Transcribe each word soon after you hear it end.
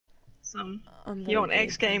some. I'm You're very on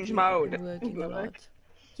X good, thank Games you. I've mode. been working a lot.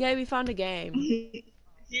 Yeah, we found a game.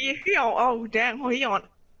 Oh damn, hier on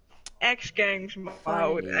X Games mode.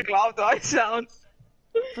 Finally. Ik love that sound.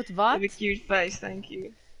 Wat? With a cute face, thank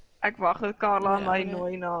you. Ek wag dat Carla my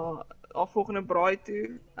nooi na haar volgende braai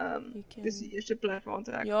toe. Dis die eerste plek waar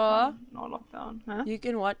ek gaan na lockdown, hè? You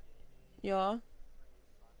can what? Ja.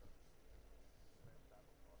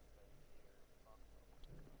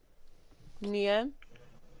 Nee.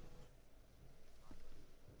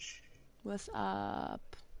 What's up?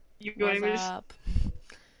 What's up?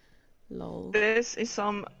 Lol. This is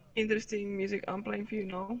some interesting music I'm playing for you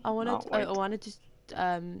now. I wanted to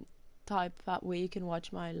type out where you can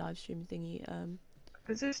watch my live stream thingy.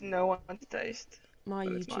 This is no one's taste. My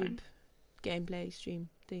YouTube gameplay stream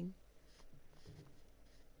thing.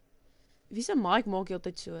 Wie se mic maak jy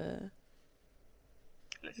altyd so?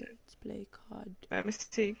 Let's play COD.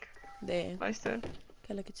 Mystique. There. Luister.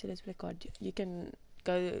 Okay, look, it's Let's Play COD. You can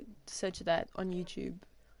go search that on YouTube,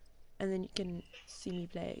 and then you can see me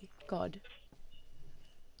play COD.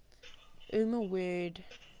 Oh my word.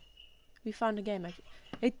 We found a game actually.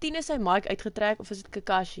 Het Tina sy mic uitgetrek of is dit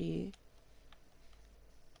Kakashi?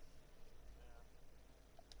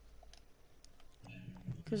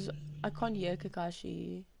 Because I can't hear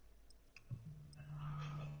Kakashi.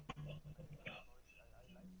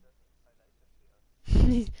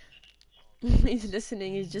 He's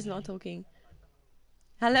listening, he's just not talking.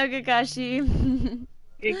 Hello Kakashi.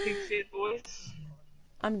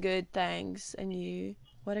 I'm good, thanks. And you?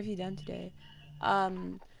 What have you done today?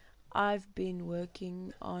 I've been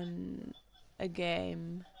working on a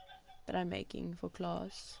game that I'm making for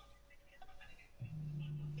class.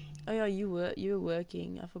 Oh yeah, you were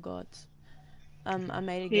working, I forgot. I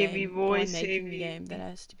made a game. I'm making a game that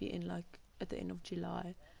has to be in like at the end of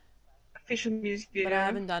July. Official music video. But I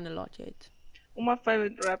haven't done a lot yet. All my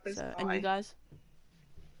favorite rappers. So, and you guys?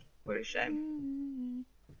 What a shame.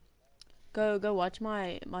 Go watch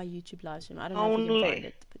my YouTube live stream. I don't know if you can find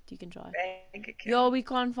it, but you can try. Yo, we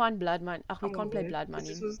can't find Blood Money. We can't play Blood Money.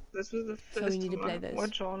 This was the first so we need to play this.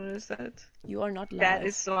 What genre is that? You are not live. That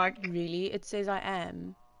is like... Really? It says I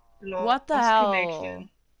am. What the hell? Connection.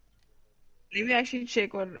 Let me actually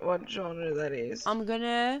check what genre that is. I'm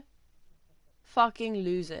gonna fucking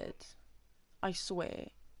lose it. I swear.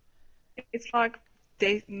 It's like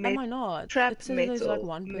death metal. Am I not? Trap it says metal. There's like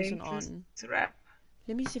one person on. Rap.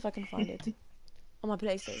 Let me see if I can find it. On my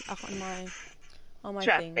PlayStation. On my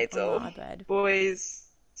trap thing. Metal. On my iPad. Boys.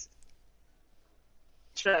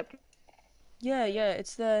 Trap. Yeah,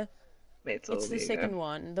 it's the metal. It's the second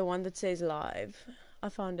one. The one that says live. I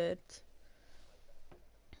found it.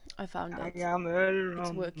 I found it. I got murder it's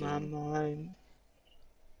on working. my mind.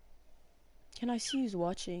 Can I see who's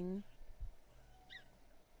watching?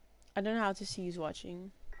 I don't know how to see who's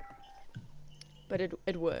watching. But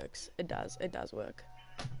it works. It does work.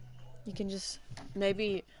 You can just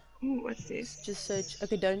maybe what's this? Just search.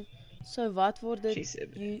 Okay, don't. So what word did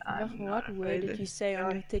what word did you say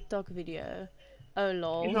on your TikTok video? Oh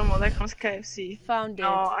lol. Is normaal ek gaan KFC. Found it.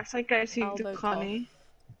 Ja, ek sê KFC toe gaan nie.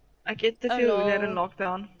 Ek eet te veel hoender in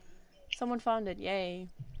lockdown. Someone found it. Yay.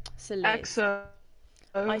 Celeste.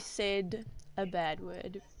 I said a bad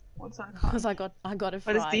word. Because I got a fright.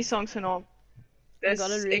 What is these songs and all? I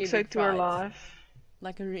got a really big Tour live.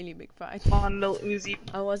 Like a really big fright. On Lil Uzi.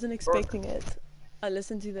 I wasn't expecting it. I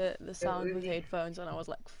listened to the sound with headphones and I was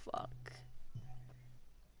like, fuck.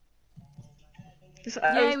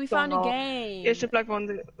 Yay, we found a game! Eerste plek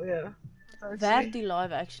yeah. Werkt die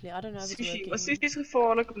live actually? I don't know if it's working. Sushi's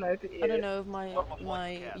gevaarlik om nou te eet. I don't know if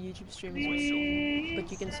my YouTube stream is working.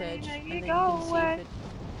 But you can search and then you can see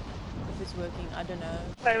if it's working. I don't know.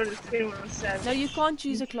 No, you can't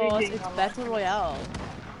choose a class. It's Battle Royale.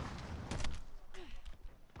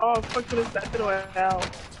 Oh, fuck, this Battle Royale.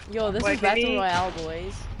 Yo, this is Battle Royale,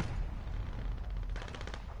 boys.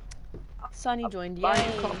 Sunny joined. Yay!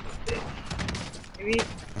 Maybe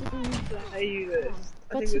play you this.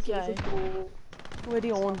 I think this was a cool... Where die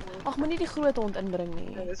hond? Ag, moenie die groot hond inbring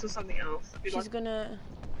nie. No, this was something else. She's gonna...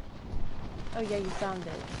 Oh yeah, you found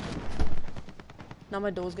it. Now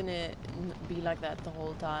my door's gonna be like that the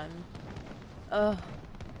whole time.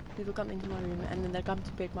 People come into my room and then they come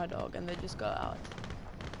to pet my dog and they just go out.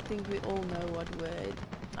 I think we all know what word.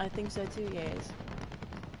 I think so too, yes.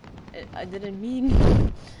 I didn't mean...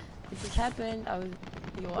 It just happened. I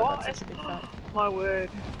got such a big fight. My word.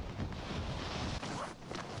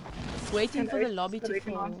 Waiting for the lobby to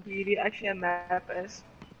fall. Actually a map is.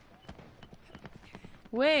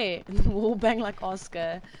 Where? Wall bang like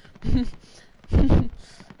Oscar.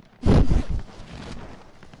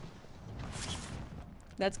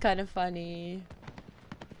 That's kind of funny.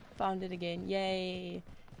 found it again. Yay.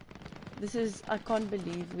 This is, I can't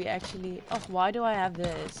believe we actually, oh, why do I have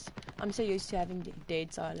this? I'm so used to having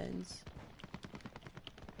dead silence.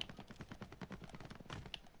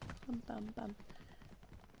 Bum, bum, bum.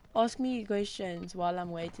 Ask me questions while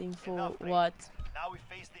I'm waiting for what?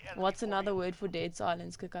 What's another word for dead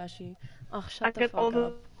silence, Kakashi? Oh, shut the fuck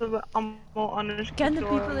up. Can the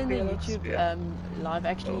people in the YouTube live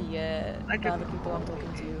actually hear the other people I'm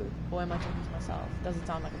talking to? Or am I talking to myself? Does it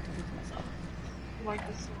sound like I'm talking to myself? Like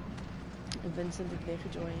this. Vincent het weer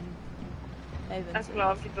gejoin. Hey Vincent. Ek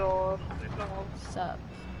love you daar. Sup?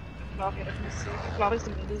 Ek love jy reg musiek. Ek love is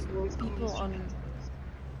the There's people on.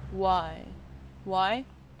 Why? Why?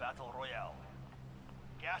 Battle Royale.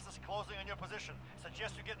 Gas is closing on your position.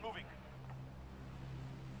 Suggest you get moving.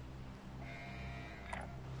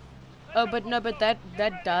 Oh, but no, but that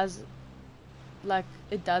does, like,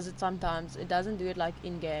 it does it sometimes. It doesn't do it like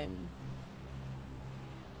in game.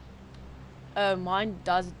 Oh, mine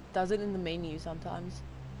does it in the menu sometimes.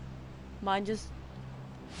 Mine just.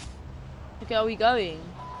 Okay, are we going?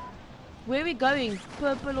 Where are we going?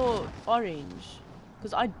 Purple or orange?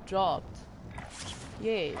 Because I dropped.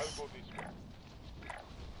 Yes.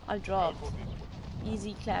 I dropped.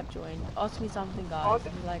 Easy clap joined. Ask me something, guys.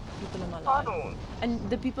 Like people in my life. And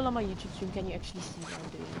the people on my YouTube stream, can you actually see what I'm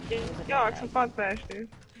doing? Ja, ek sal pad bash doen.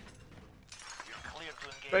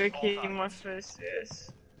 Okay, my first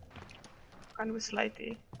is. Kan besluit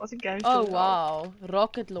hê. Wat 'n game. Oh wow,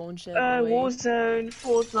 rocket launcher. Warzone,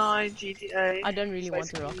 Fortnite, GTA. I don't really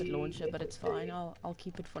want a rocket launcher, but it's fine. I'll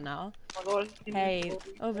keep it for now. Hey,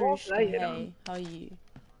 Overishka, hey, how are you?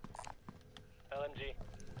 LMG.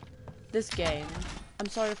 This game, I'm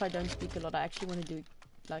sorry if I don't speak a lot. I actually want to do it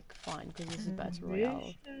like fine because this is Battle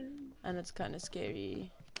Royale and it's kind of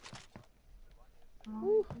scary.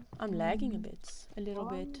 Ooh, I'm lagging a little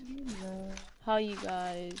bit. How are you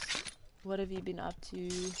guys? What have you been up to?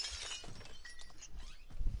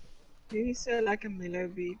 You sound like a mellow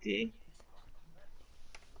BT.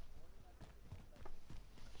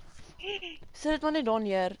 Sit it wanneer dan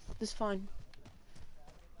hier. Dis fine.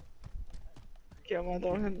 Ja, maar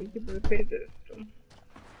dan heb ik het beter.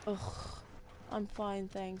 Ugh, I'm fine,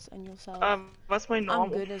 thanks. And yourself? What's my name? I'm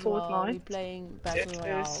good as Fortnite. well. We're playing Battle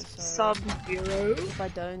Royale, so Sub-Zero. if I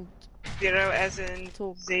don't Zero as in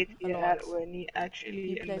talk Z-E-R when he actually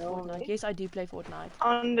you play Fortnite. Yes, I do play Fortnite.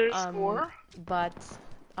 Underscore. But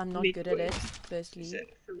I'm not good at it, firstly.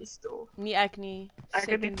 Me acne.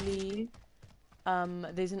 Secondly,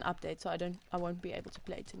 there's an update, so I won't be able to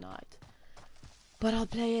play tonight. But I'll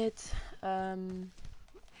play it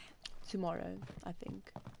tomorrow, I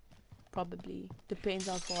think. Probably. Depends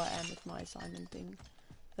how far I am with my assignment thing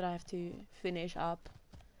that I have to finish up.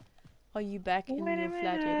 Are you back in your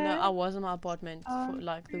flat yet? No, I was in my apartment for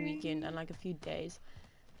like the weekend and like a few days.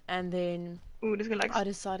 And then I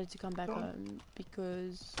decided to come back home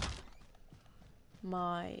because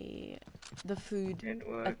the food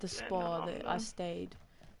at the spa that I stayed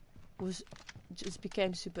just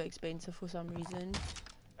became super expensive for some reason.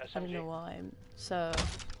 I don't know why. So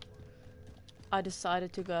I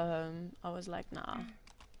decided to go home. I was like, nah.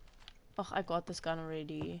 Oh, I got this gun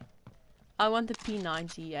already. I want the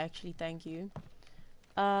P90 actually, thank you.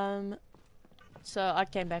 So I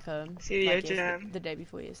came back home like the day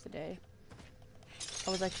before yesterday. I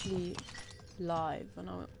was actually live when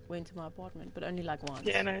I went to my apartment, but only like once.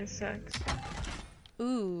 Yeah, no, sucks.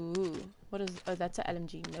 Ooh, what is? Oh, that's an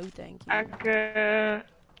LMG. No, thank you. Ek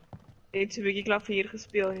het 'n bietjie klavier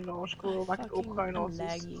gespeel in laerskool, maar ek het opgehou na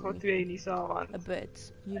graad 2 in die saal. A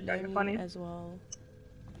bit. You learn as well.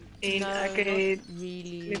 En no, ek het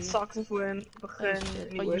really. met saksofoon begin in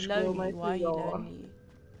die hoërskool my Why you lonely?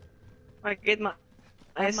 Maar ek het my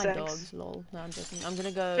dogs, lol. No, I'm joking. I'm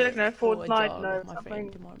gonna go for a jog with my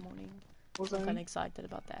friend tomorrow morning. I'm kind of excited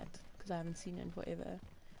about that because I haven't seen him forever.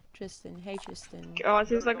 Tristan, hey Tristan. Oh,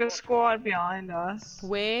 there's like a squad behind us.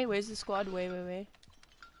 Where? Where's the squad? Where?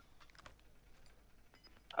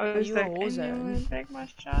 Oh, you a Warzone? Take my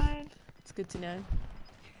shine. It's good to know.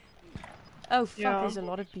 Oh fuck, yeah. There's a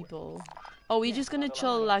lot of people. Oh, we're just gonna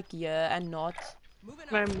chill like here and not.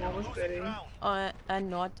 My mom was bidding. And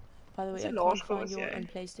not. By the way, I can't find your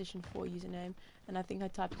PlayStation 4 username, and I think I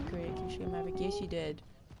typed it correctly. Sure, Maverick. Yes, you did.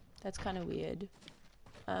 That's kind of weird.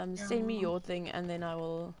 Send me your thing, and then I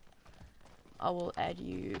will add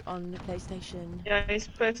you on the PlayStation. Yeah,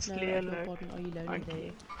 especially no, are you lonely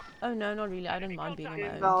there? Oh no, not really. I don't mind being on my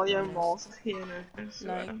own.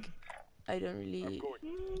 Like, I don't really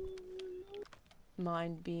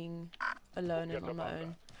mind being alone and on my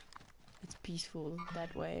own. It's peaceful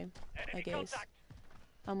that way, I guess.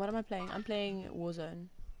 What am I playing? I'm playing Warzone.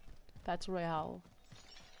 Battle Royale.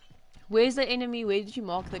 Where's the enemy? Where did you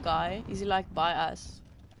mark the guy? Is he like by us?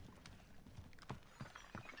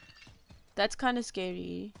 That's kind of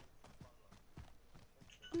scary.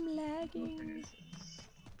 I'm lagging.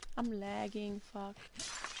 I'm lagging, fuck.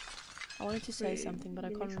 I wanted to say something, but I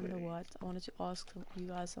can't remember what. I wanted to ask you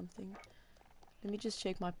guys something. Let me just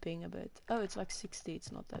check my ping a bit. Oh, it's like 60,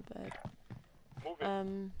 it's not that bad.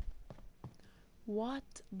 What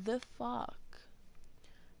the fuck?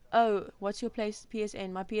 Oh, what's your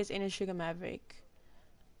PSN? My PSN is Sugar Maverick.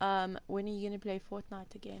 When are you gonna play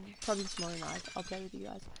Fortnite again? Probably tomorrow night. I'll play with you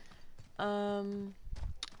guys. I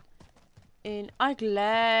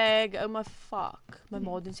lag. Oh my fuck. My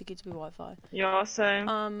mod didn't get to be Wi-Fi. Yeah, same.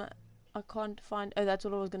 I can't find. Oh, that's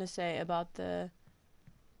what I was gonna say about the.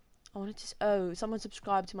 I wanted to. Oh, someone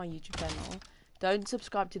subscribe to my YouTube channel. Don't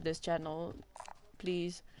subscribe to this channel,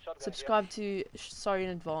 please. Subscribe to Sorry in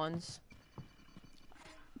Advance.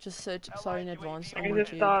 Just search Sorry in Advance on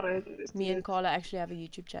YouTube. Me and Carla actually have a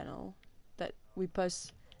YouTube channel that we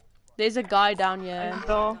post. There's a guy down here.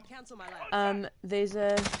 There's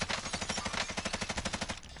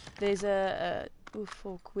a oh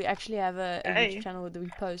fuck. We actually have a YouTube channel that we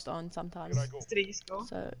post on sometimes.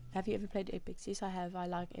 So, have you ever played Apex? Yes, I have. I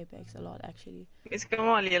like Apex a lot actually. But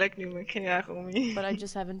I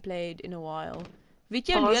just haven't played in a while. Weet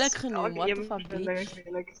jy lelijk genoem? What the fuck, bitch?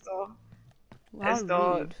 How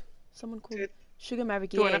rude. Someone called Sugar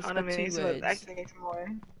Maverick, yes, but 2 words.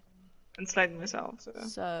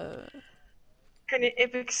 So... Can you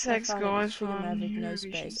Epic sex guys Sugar Maverick, no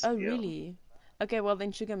space. Oh, really? Okay, well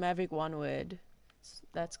then Sugar Maverick 1 word.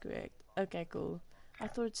 That's correct. Okay, cool. I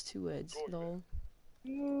thought it's 2 words, lol.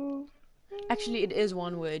 Actually, it is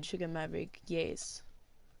 1 word, Sugar Maverick, yes.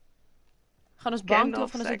 Gaan ons bank toe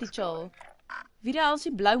of gaan ons net chill? Wie die hel is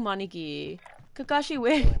die blauw mannetjie? Kakashi,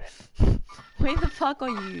 where the fuck are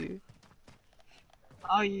you?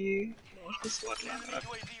 Are you?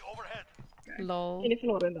 Lol.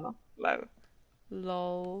 Low.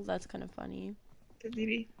 Lol, that's kind of funny.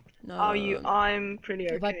 No. Are you? I'm pretty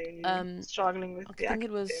okay. But, struggling with the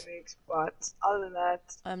academics, but other than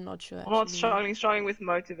that, I'm not sure. I'm not struggling with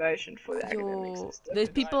motivation for the academics. There's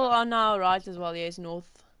people on our right as well. Yes,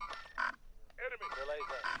 north.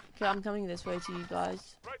 Okay, I'm coming this way to you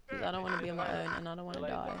guys because I don't want to be on my own and I don't want to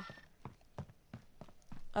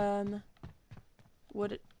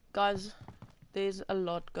die. Guys? There's a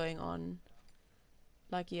lot going on.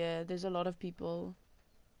 Like, yeah, there's a lot of people.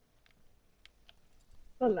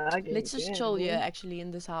 Let's just chill here, actually,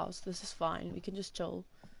 in this house. This is fine. We can just chill.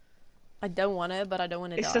 I don't want to, but I don't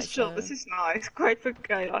want to die. Let's just chill. So... This is nice. Great for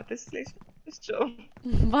gay artists. Let's just chill.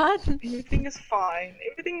 What? Everything is fine.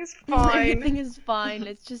 Everything is fine. Everything is fine.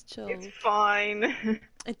 Let's just chill. It's fine.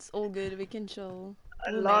 It's all good. We can chill.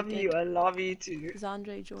 I love you. I love you too.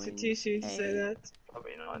 Zandre joined. Is it too soon to say that?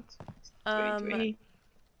 Probably not. 2020.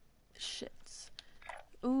 Shit.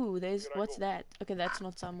 Ooh, what's that? Okay, that's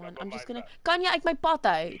not someone. I'm just gonna... Kan jy uit my pad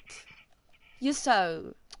uit? Jy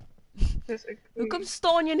so. Hoekom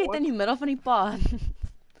staan jy net in die middel van die pad?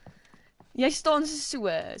 Jy staan so.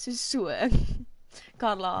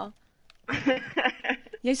 Carla.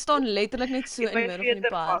 Jy staan letterlik net so in die middel van die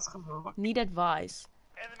pad. Need advice.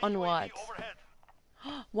 On what?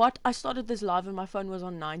 What? I started this live and my phone was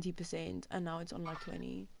on 90% and now it's on like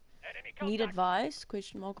 20. Need advice?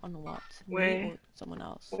 Question mark on what? Where? Me or someone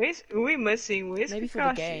else? Who are we missing? Where's Maybe Kakashi? For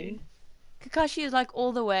the game. Kakashi is like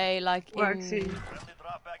all the way like in...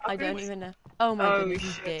 I don't even know. Oh my goodness,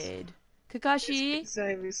 he's dead. Kakashi?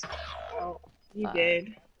 Well, he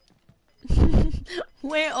dead.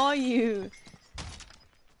 Where are you?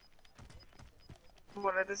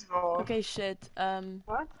 Okay, shit.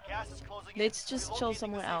 What? Let's just chill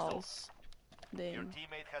somewhere else. Then. Your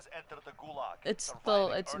teammate has entered the gulag. It's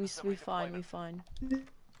still, we're fine.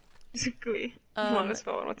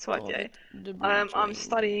 I'm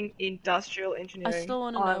studying industrial engineering. I still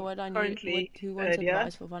want to know what I need. Who wants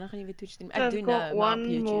advice for? Wanneer gaan jy weer Twitch stream? Ek doen nou, maar op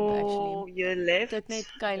YouTube actually. Year left. Ek net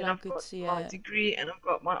kyk I've got my degree and I've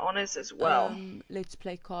got my honors as well. Let's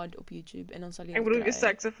play COD op YouTube en dan sal jy ek bedoel die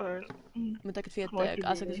saxofoon. Moet ek dit vir jou tik?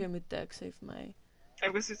 As ek dit vir jou moet tik, sê vir my. Ek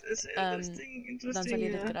was just interesting. Dan sal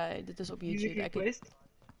jy dit kry. Dit is op YouTube.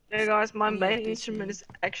 Hey guys, my main instrument is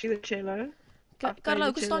actually the cello. Carla,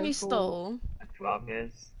 hoe staan jy stil?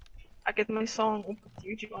 Ek het my song op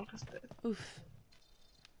YouTube aangesit. Oef.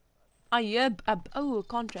 A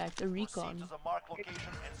contract, a recon.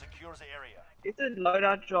 It's a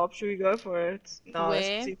loadout job, should we go for it? No,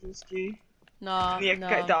 where? No.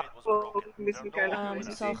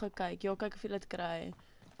 Sal gekyk. Ja, kyk of jy dit kry.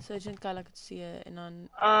 Sergeant Kyle could see it and on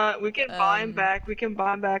we can buy him back.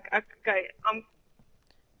 Okay,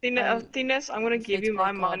 Tines, I'm gonna give you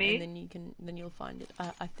my money. And then you'll find it.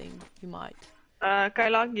 I think you might.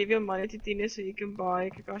 Kayla, I'll give your money to Tines so you can buy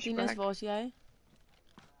Kakashi Tines, back. waar's jy?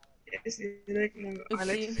 Yes, I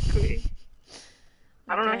like Sakui.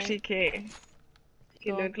 I don't actually care.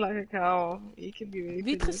 You look like a cow. You can be really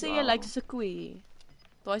Wie het gesê jy lyk soos 'n koei?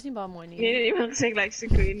 Daai is nie baie mooi nie. Nee, iemand gesê ek lyk soos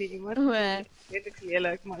 'n koei nie. Iemand weet ek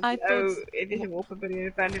lelik, maar het is 'n wop by die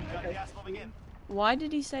pandit. Why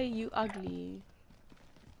did he say you ugly?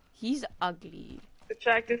 He's ugly.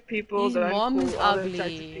 Attractive people His mom is ugly.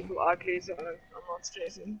 Attractive people ugly, so I'm not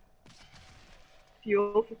stressing.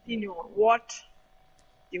 Fuel 15 year what?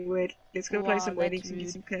 You wait. Let's go play some weddings and get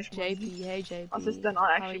some cash money. JP, hey JP. Assistant,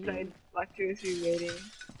 I actually played like 2 or 3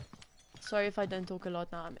 weddings. Sorry if I don't talk a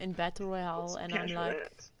lot now. I'm in Battle Royale and I'm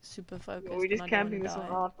like super focused. We're just camping this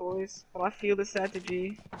one out, boys. But I feel the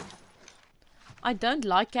strategy. I don't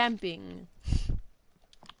like camping.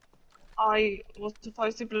 I was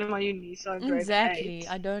supposed to play my uni, so grade Exactly.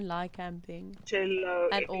 8. I don't like camping. Cello,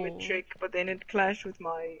 at all. Metric, but then it clashed with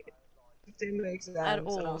my September exams. At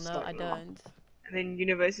all, no, I don't. And then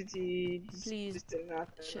university Please. just didn't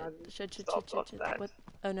happen. Shit. What?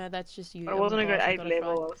 Oh no, that's just you. But I wasn't a grade 8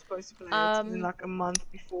 level. I was supposed to play it and then like a month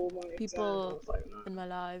before my people exam. Like, no. in my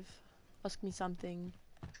life ask me something.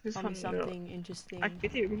 Tell me something interesting. Ek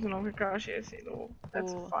weet nie hoekom so lank Kakashi is nie, though.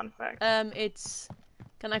 That's a fun fact. It's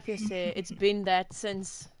kan ek vir jou sê, it's been that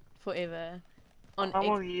since forever.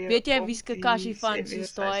 Weet jy wie's Kakashi van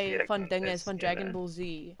soos daai van dinge is van Dragon Ball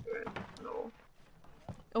Z?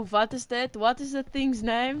 Oh, what is that? What is the thing's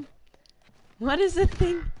name? What is the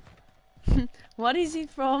thing? What is he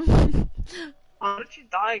from? How did you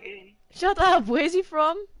die again? Shut up, where's he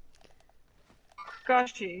from?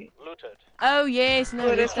 Kakashi. Looted. Oh yes,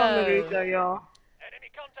 Naruto. Oh, that's from Naruto, yeah. Enemy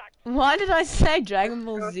contact. Why did I say Dragon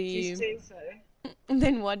Ball Z? Sensei.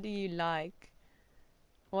 Then what do you like?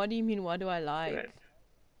 What do you mean, what do I like? Good.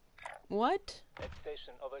 What?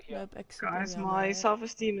 Station over here. Nope, Guys, my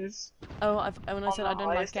self-esteem is... Oh, when I said I don't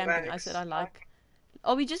like camping, I said I like...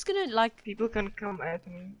 Are we just gonna like... People can come at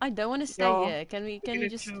me. I don't want to stay here. Can you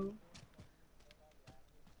just... Chill.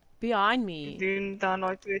 Behind me. Doen dan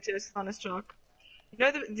nooit weet jy is Thunderstruck. You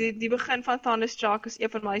know, die begin van Thunderstruck is een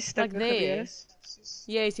van my stukke gewees.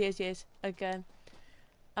 Yes. Okay.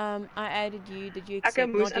 I added you. Did you accept? Ek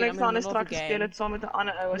moes in Thunderstruck gespeel het saam met 'n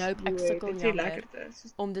ander ou as nope, ek sukkel jammer.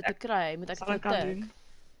 Om dit te kry, moet ek dit tik.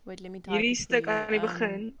 Wait, let me type. Hierdie stuk aan die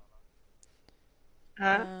begin.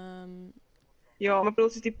 Ja, maar bedoel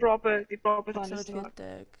is die proper Thunderstruck.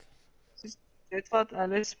 Soos dit wat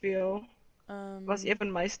hulle speel. Was een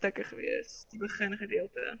van my stukke gewees, die begin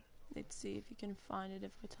gedeelte. Let's see if you can find it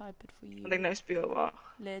if I type it for you. Wat ek nou speel, wag.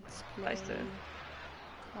 Let's play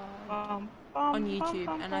on YouTube,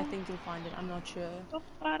 and I think you'll find it. I'm not sure.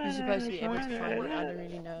 You're supposed to be able to find it. I don't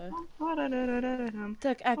really know.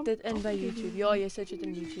 Tik ek dit in by YouTube. Yeah, you search it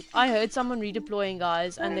in YouTube. I heard someone redeploying,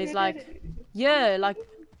 guys, and there's like, yeah, like,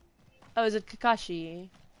 oh, is it Kakashi?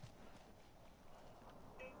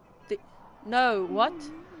 No, what?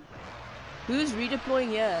 Who's redeploying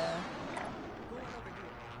here?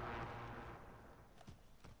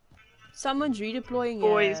 Someone's redeploying here.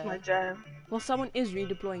 Boys, my jam. Well, someone is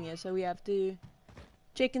redeploying here, so we have to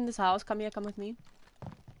check in this house. Come here, come with me.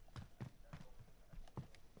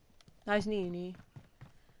 Nice knee.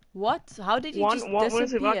 What? How did he just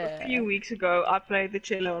disappear? Like a few weeks ago, I played the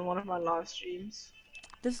cello on one of my live streams.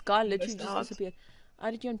 This guy literally just disappeared. I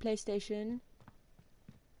added you on PlayStation.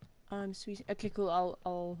 Sweet. Okay, cool.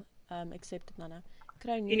 I'll accept it, Nana.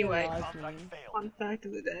 Could I need anyway, fun fact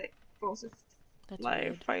of the day. Falsive. That's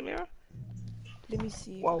live failure. Let me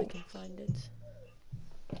see if I can find it.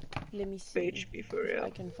 Let me see PHP for real. if I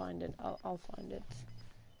can find it. I'll find it.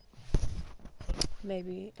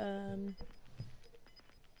 Maybe.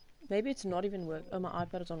 Maybe it's not even work. Oh, my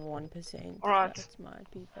iPad is on 1%. Alright. That's my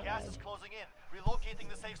people. Gas is closing in. Relocating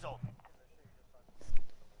the safe zone.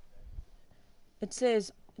 It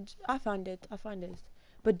says, I found it.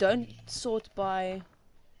 But don't sort by,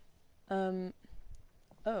 oh,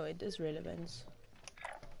 it is relevance.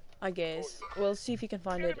 I guess. We'll see if you can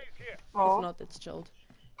find it. If not, it's chilled.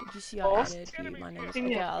 Did you see I added you? My name is...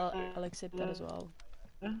 Okay, I'll accept that as well.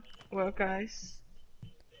 Well, guys.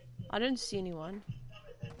 I don't see anyone.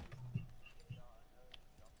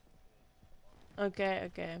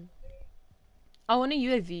 Okay. I want a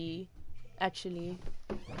UAV, actually.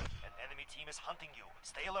 An enemy team is hunting you.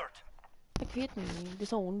 Stay alert. Ek weet nie,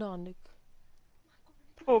 dis 'n hondehandik.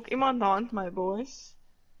 Fok, iemand hand my boys.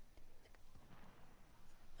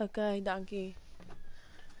 Okay, dankie.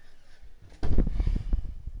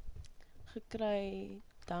 Gekry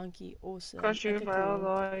dankie, awesome. Cashew Okay, wel cool.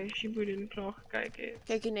 daai Shibuya nog gekyk het.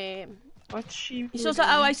 Kyk nee. Wat Shibuya? Hier's 'n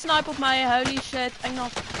ou, hy snipe op my. Holy shit. Ek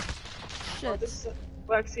nog Wat is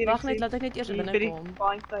wat ek sien? Wag net, laat ek net eers binne kom.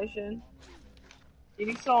 Flying station.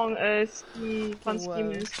 Hierdie song is die van Wow.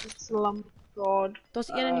 Schemes, Slum God. Daar's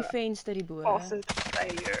een in die venster hierbo. Faucet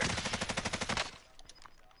failure.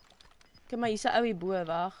 Kyk maar, hier's 'n ou hierbo,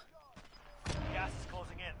 wag. Gas is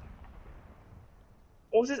closing in.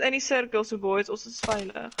 Ons is in die cirkel, so boys, ons is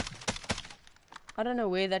veilig. I don't know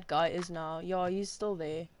where that guy is now. Yeah, he's still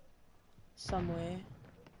there. Somewhere.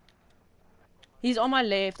 He's on my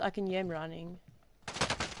left, I can hear him running.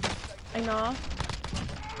 Ek na.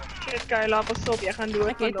 Shit, Kayla, pas op, jy gaan dood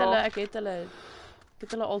Ek het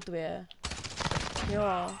hulle al twee.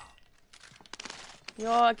 Ja.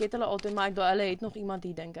 Ja, ek het hulle al twee, maar hulle het nog iemand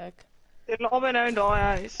hier, dink ek. Hulle albei nou in daai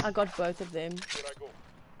huis. I got both of them.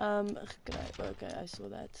 Okay, I saw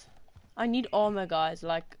that. I need armor, guys,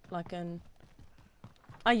 like an...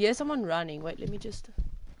 I hear someone running. Wait, let me just...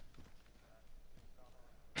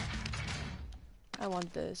 I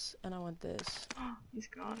want this, and I want this. These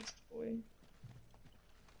guys, boy.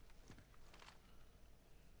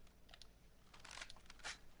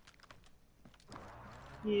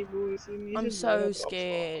 Yeah, boys, I'm so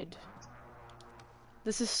scared.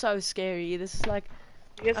 This is so scary. This is like...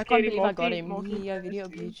 I can't believe I got him. Hier video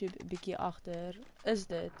op YouTube, 'n bietjie agter. Is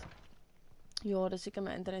dit? Ja, dis seker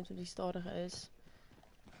my internet wat die stadig is.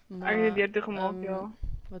 Maar ek het dit deur gemaak, ja.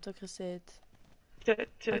 Wat ek gesê het. I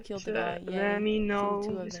killed the guy. Yeah, let me know.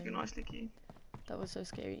 Dis 'n nice liedjie. That was so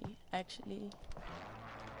scary, actually.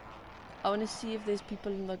 I want to see if there's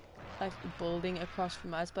people in the like building across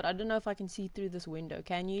from us, but I don't know if I can see through this window.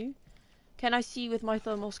 Can you? Can I see with my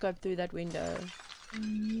thermal scope through that window?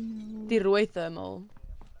 Die rooi thermal.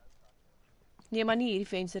 Nee, maar nie hierdie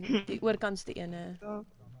venster, die oorkantste ene.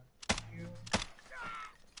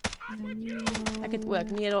 Ek het ook,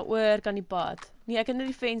 nee, daar oor kan die pad. Nee, ek het net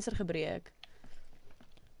die venster gebreek.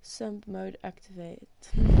 Simp mode activate.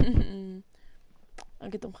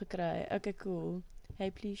 Ek het hom gekry. Okay, cool. Hey,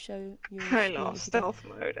 please show your stealth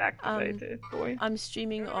mode activated, boy. I'm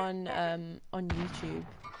streaming on YouTube.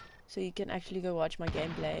 So you can actually go watch my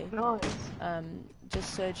gameplay. Nice.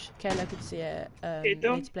 Just search Kayla Kutsia,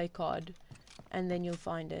 Let's Play COD, and then you'll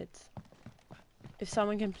find it. If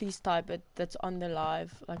someone can please type it, that's on the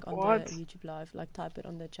live, like on the YouTube live, like type it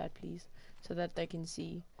on the chat, please, so that they can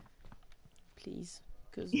see. Please,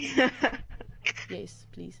 because yes,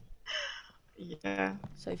 please. Yeah.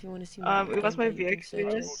 So if you want to see my it was my week.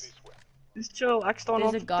 Dis chill. Ek staan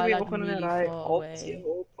al 2 oggende in 'n ry op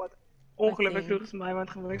wat ongelukkig vroeg is my want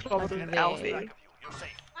gewoonlik slaap ek om 11 uur.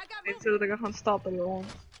 Net sodat ek gaan stap en rond.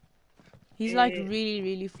 He's like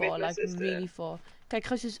really far, like really far. Kyk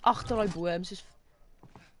gou soos agter daai boom, soos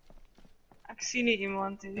ek sien nie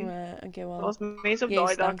iemand nie. Okay, well. Daar's mense op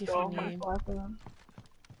daai dak daar.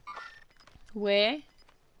 Where?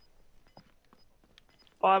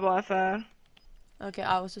 Bye fair. Okay,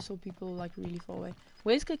 I also saw people like really far away.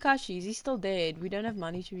 Where's Kakashi? Is he still dead? We don't have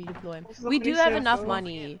money to redeploy him. We do have enough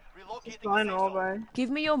money.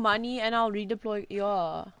 Give me your money and I'll redeploy.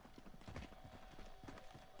 Yeah.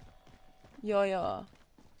 Ja.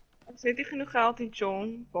 Ek sê jy genoeg geld nie,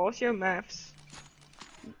 John. Waar's jou maths?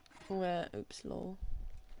 Oops, lol.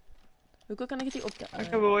 Hoe kan ek dit op?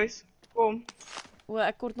 Okay, boys. Kom.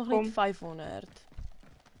 Ek kort nog net 500.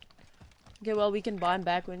 Okay, well, we can buy him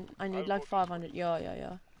back when I need like 500.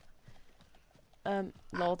 Yeah.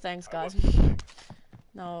 Lol, thanks, guys.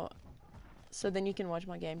 Now, so then you can watch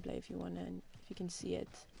my gameplay if you want and if you can see it.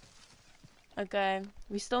 Okay,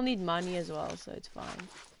 we still need money as well, so it's fine.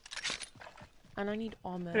 And I need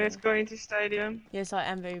armor. Let's go into stadium. Yes, I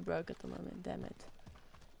am very broke at the moment, damn it.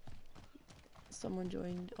 Someone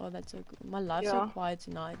joined. Oh, that's so cool. My life's so quiet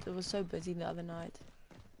tonight. It was so busy the other night.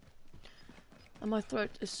 And my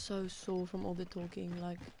throat is so sore from all the talking,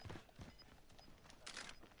 like...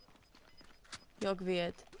 Ja, ek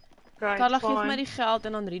weet. Carla, geef my die geld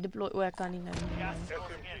en dan redeploy... ek kan nie nou nie.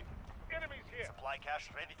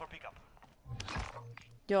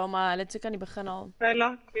 Ja, maar hulle het seker aan die begin al.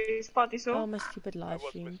 Carla, wees pad hierso. Oh, my stupid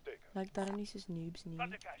livestream. Like, daarom nie soos noobs nie.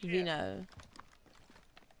 Wie nou?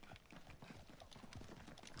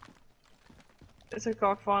 It's a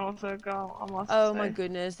cock final circle, I must say. My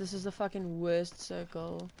goodness, this is the fucking worst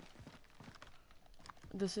circle.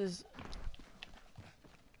 This is...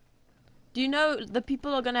 Do you know the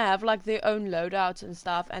people are gonna have like their own loadouts and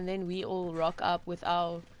stuff, and then we all rock up with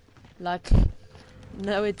our, like,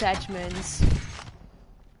 no attachments.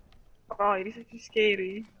 Oh, it is actually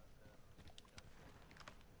scary.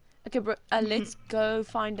 Okay, bro, let's go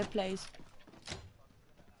find a place.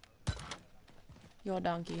 Ja,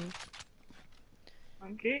 dankie.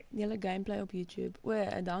 Dankie. Julle gameplay op YouTube.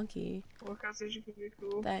 Dankie.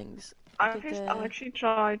 Cool. Thanks. I actually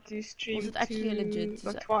tried to stream was it actually legit?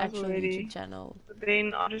 like twice actual already. YouTube channel. But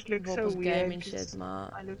then I just look so weird. Game and shit,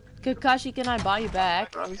 man. I look Kakashi, can I buy you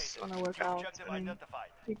back? gross when I work out. And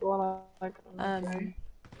people are like, okay.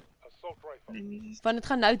 Van het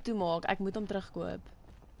gaan nou toe maak. Ek moet hom terugkoop.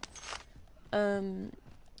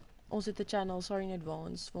 Ons het 'n channel, sorry in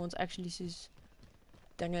advance, waar ons actually soos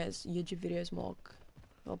dinge is YouTube video's maak.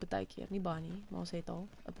 Wel baie keer, nie baie nie, maar ons het al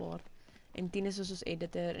 'n paar. En Tien is ons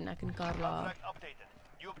editor en ek en Carla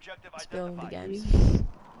speel die games.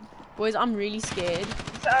 Boys, I'm really scared.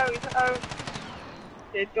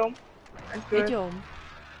 Dit hom. Weet jy hom?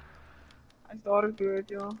 Hy's daar dood,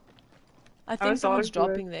 ja. I think someone's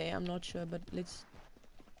dropping there, I'm not sure, but let's...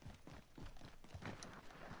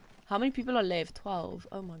 How many people are left? 12?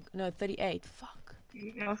 Oh my... No, 38. Fuck.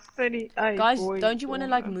 Yeah, 38. Guys, don't you want to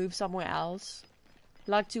like move somewhere else?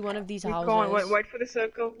 Like to one of these houses? Can't. Wait for the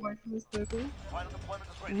circle. Wait for the circle.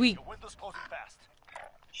 We...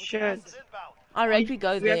 Shit. I rate we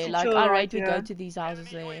go there. Like, I rate we go to these houses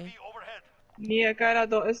there. Nee, kyk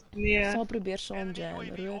daar is... Nee. Sal probeer saam jam.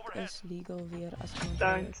 Rook is legal weer as iemand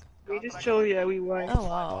don't. We just chill here, we wait. Oh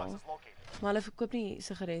wow. Maar hulle verkoop nie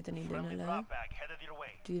sigarette nie, doen hulle?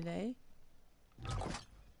 Do they?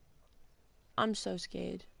 I'm so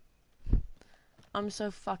scared. I'm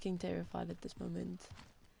so fucking terrified at this moment.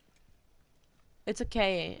 It's a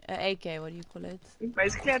AK, what do you call it? We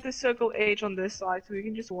basically had the circle H on this side, so we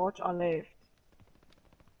can just watch our left.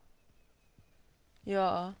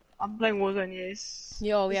 Yeah. I'm playing Warzone, yes.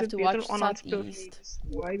 Yeah, we have to watch Southeast.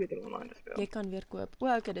 Way better online to speel. Jy kan weer koop.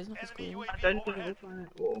 Well, okay, dis nog cool. I don't think it's fine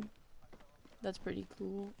at all. That's pretty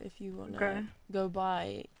cool if you wanna go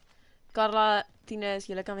buy. Carla, Tines,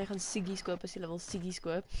 julle kan weer gaan Siggies koop as julle wil Siggies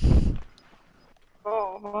koop.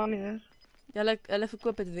 Oh, wanneer? Hulle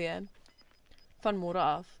verkoop dit weer. Van môre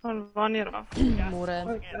af. Van wanneer af?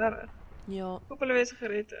 Môre. Ja. Koop hulle weer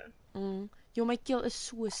sigarette. Yo, my keel is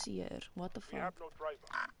so seer. What the fuck?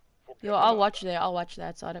 Yo, I'll watch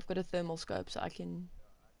that side. I've got a thermal scope so I can...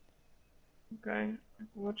 Okay.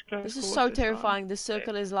 Watch close. This is so terrifying. The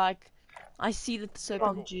circle is like... I see that the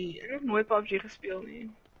circle... PUBG. Ek het nooit PUBG gespeel nie.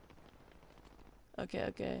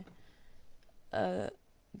 Okay.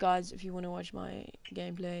 Guys, if you want to watch my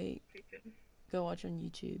gameplay, go watch on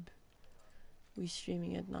YouTube. We're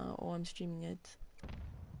streaming it now, or I'm streaming it.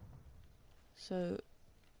 So,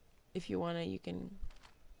 if you wanna, you can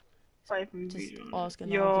just ask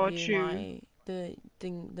and I'll give you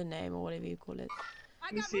the name or whatever you call it.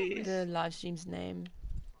 The live stream's name.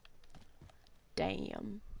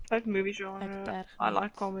 Damn. Like movie genre. I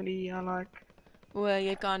like comedy. I like. Well,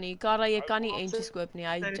 jy kan nie. Carla, jy kan nie eentjies koop nie.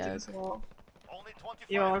 Hy joke.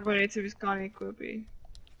 Ja, ek wil net sê kan nie koop nie.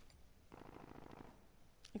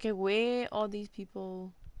 Okay, where are these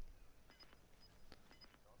people?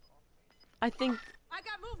 I think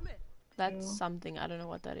that's something. I don't know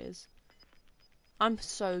what that is. I'm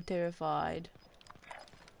so terrified.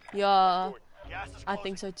 Yeah, I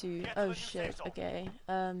think so too. Oh shit. Okay.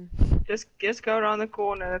 Just go around the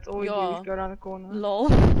corner. That's all we do. Is go around the corner. Lol.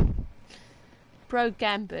 Pro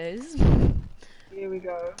campers. Here we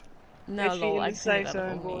go. No, lol. I safe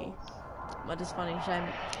zone for me. But it's funny. Shame.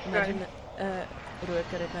 Imagine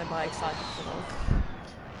roker het my baie excited geraak.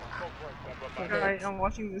 Okay, I'm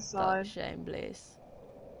watching this side. Shame, bless.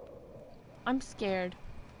 I'm scared.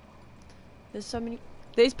 There's so many.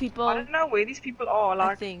 There's people. I don't know where these people are.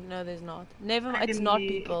 Like, I think no, there's not. Never. It's not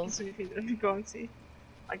people. Afrikaans.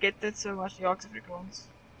 I get that so much. The Afrikaans.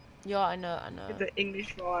 Yeah, I know. Get the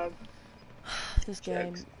English vibe. This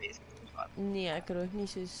game. Nee, ek kan ook nie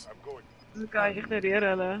soos. Dis okay, ignoreer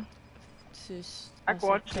hulle. Soos. Ek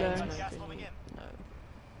watch hulle. No.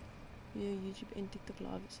 Yeah, YouTube en TikTok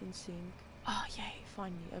live is in sync. Oh, yay,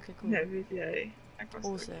 finally. Okay, cool. Nee, weet jy. Ek was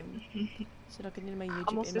awesome. So dat ek net my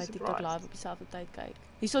YouTube en my TikTok live op dieselfde tyd kyk.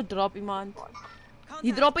 Hierso drop iemand.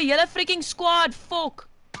 Hier drop 'n hele freaking squad. Fuck.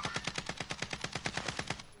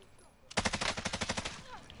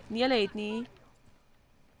 Nee, hulle het nie.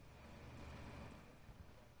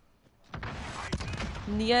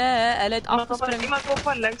 Nee, hulle het afgespring. Iemand kom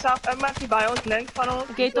van links af. Iemand die by ons links van ons.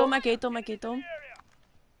 Ek het hom.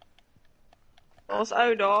 Ons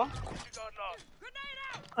ou daar.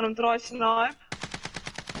 Gaan hom draai snipe.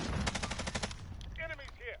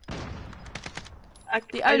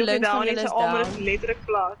 Die ou links van julle is down. Letterlik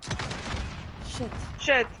plat.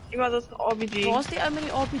 Shit, iemand het 'n RPG. Waar's die ou met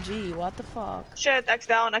die RPG? What the fuck? Shit, ek's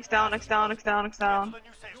down.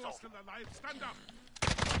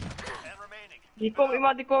 Hier kom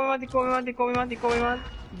iemand.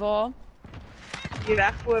 Waar? Hier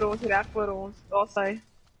recht voor ons, hier recht voor ons. Daar is hy.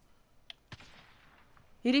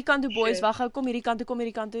 Hierdie kant toe boys, wag gou, kom hierdie kant toe, kom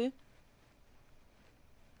hierdie kant toe.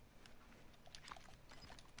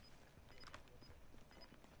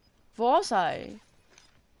 Waar is hy?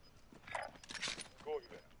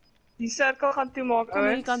 Die sirkel gaan toemaak, kom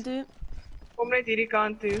hierdie kant toe. Kom net hierdie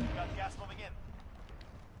kant toe.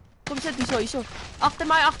 Kom sit hierso. Agter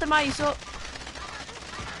my, hierso.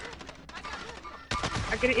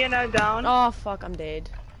 Ek het die een nou down. Oh fuck, I'm dead.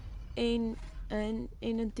 En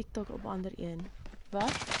een TikTok op ander een.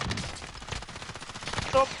 Wat?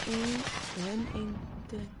 Stop. En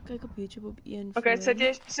kyk op YouTube op een. Okay,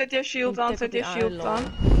 sit jou shield aan, sit jou shield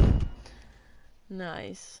aan.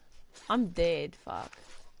 Nice. I'm dead, fuck.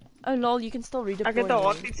 Oh lol, you can still redeploy. Ek het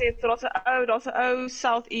al iets sê, daar's 'n ou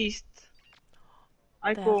southeast.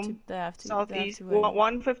 I kom. Southeast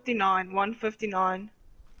 159.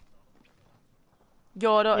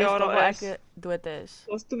 Ja, daar is waar ek dood is.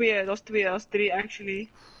 Daar's 3 actually.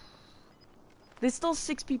 There's still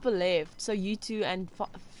 6 people left, so you two and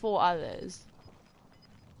 4 others.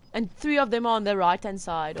 And 3 of them are on the right hand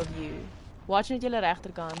side of you. Watch net julle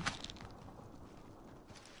regterkant.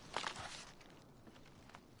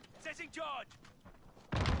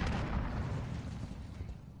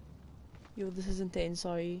 Yo, this is intense,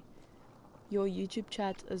 sorry. Your YouTube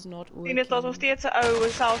chat is not working. Dit is nog steeds 'n ou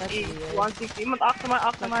southeast. Iemand agter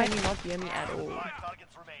my. Can you not hear me at all?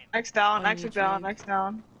 Ek's down.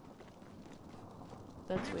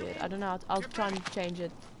 That's weird. I don't know. I'll try and change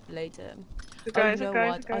it later. Okay, I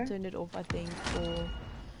turned it off, I think, for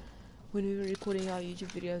when we were recording our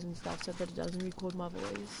YouTube videos and stuff, so that it doesn't record my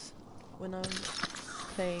voice when I'm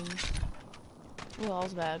playing. Oh, I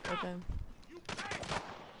was back. Okay.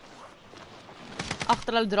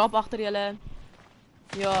 Agter hulle, drop agter julle.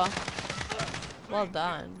 Ja. Well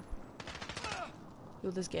done.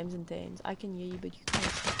 Yo, this game's intense. I can hear you, but you can't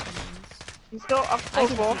see comments. He's still up I for can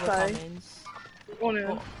see the comments. Oh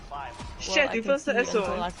no. Shit, hoeveelste is ons?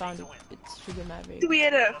 I found it's Sugar Maverick.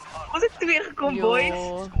 Tweede. Ons het weer gekom, boys.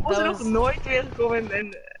 Ons het nog nooit weer gekom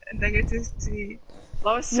en dinge te sien.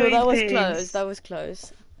 That was so intense. That was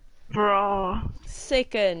close. Bro.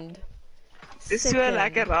 Second. It's so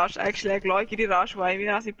lekker rush, actually. Ek like hierdie rush way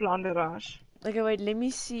meer as die plande rush. Okay, wait, let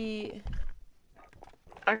me see.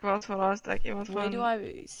 Ek was verrast, ek iemand van... Where do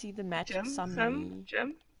I see the match summary?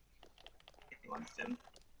 Jim?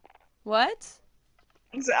 What?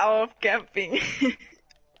 It's an hour of camping.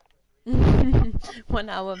 1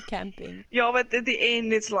 hour of camping. Yeah, but at the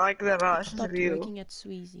end it's like the rush is real. Working at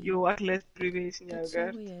Sweezy. You at least previous in That's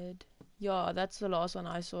so weird. Yeah, that's the last one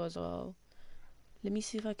I saw as well. Let me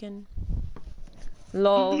see if I can...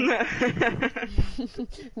 Lol.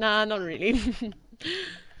 Nah, not really.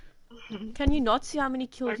 Can you not see how many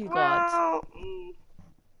kills you got?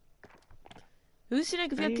 Hoe sien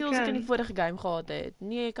ek hoeveel kills ek in die vorige game gehad het?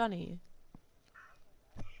 Nee, ek kan nie.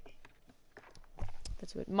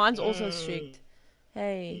 That's weird. Mine's also strict.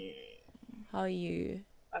 Hey, how are you?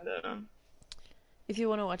 I don't know. If you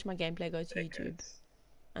want to watch my gameplay, go to YouTube.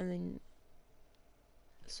 And then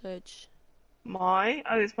search.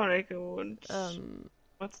 Oh, this is my record.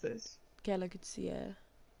 What's this? Okay, I could see it.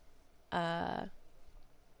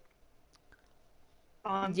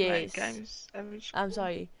 Yes. Games, I'm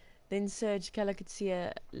sorry. Then search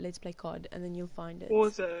Kalakutsia Let's Play COD and then you'll find it.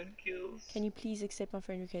 Warzone kills. Can you please accept my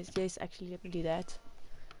friend request? Yes, actually, let me do that.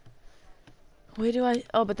 Where do I...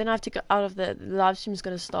 Oh, but then I have to go out of the live stream is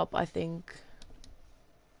going to stop, I think.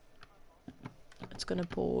 It's going to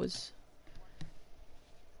pause.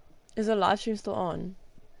 Is the live stream still on?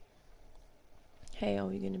 Hey, are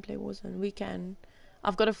we going to play Warzone? We can.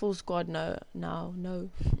 I've got a full squad. No.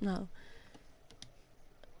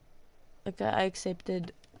 Okay, I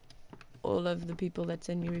accepted all of the people that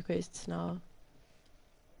send me requests now.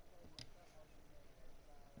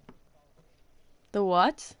 The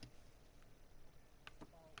what?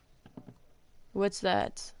 What's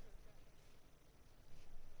that?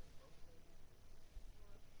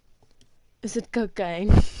 Is it cocaine?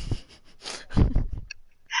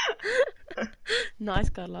 Nice,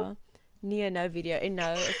 Carla. Nee, no video. En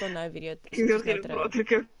nou, is daar no video. Ek dink jy praat oor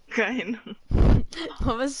cocaine.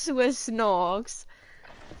 Dat was so snaaks.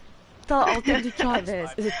 Tell altyd to try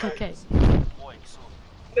this. Is it cocaine?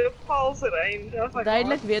 The false rain.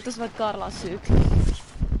 Duidelik weet ons wat Carla soek.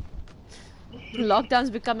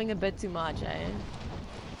 Lockdown's becoming a bit too much, eh?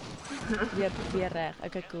 Weer reg.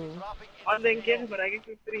 Okay, cool. Wat dink jy gebruik ek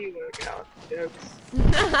vir pre-workout? Jokes.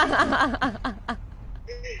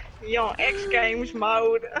 Ja, X-Games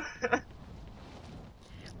mode.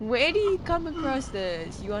 Where do you come across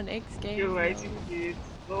this? You on X-Games? You're waiting, dude.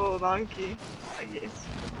 Oh, donkey. I guess.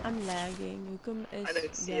 I'm lagging. Hoekom I don't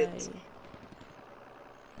is see jy? it.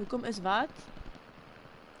 Hoekom is wat?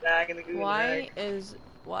 Lag in the good Why lag. is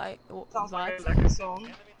why Sounds what? like a lekker song.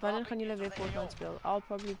 Wanneer gaan jullie weer Fortnite spelen? I'll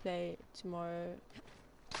probably play tomorrow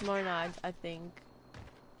night, I think.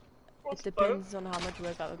 It depends on how much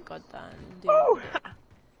work I've got done during the day.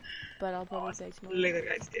 But I'll probably play tomorrow.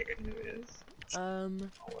 Lekker uitstekend nu is.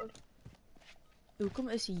 Hoekom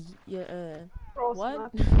is jy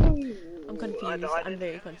what? I'm I confused. died. I'm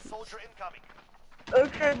very confused.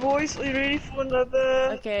 Okay, boys, are you ready for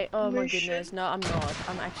another? Okay, oh my mission? goodness, no, I'm not.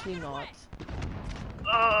 I'm actually not.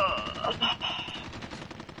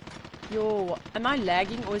 Yo, am I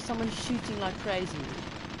lagging or is someone shooting like crazy?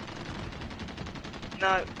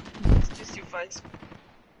 No, it's just your face.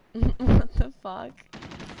 What the fuck?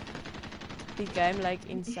 The game like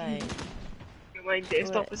insane. My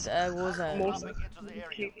desktop is Warzone.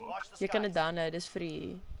 You can download, it's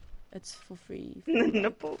free. It's for free.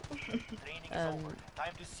 Nipple.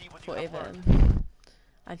 Forever.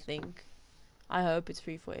 I think. I hope it's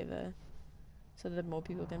free forever. So that more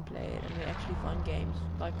people can play it and we actually fun games.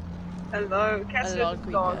 Like hello, cats a lot with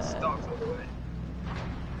quicker. dogs all the way.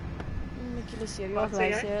 Moet jullie serieus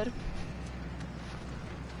luister?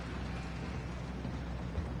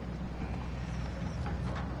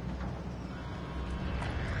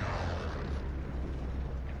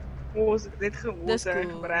 Was dit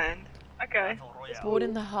gebrand? Okay. Board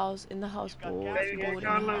in the house, board. Okay, Board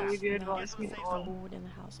can't in the let house. me do advice me on. Board in the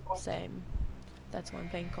house. Same. That's why I'm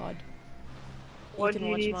playing COD. You What can do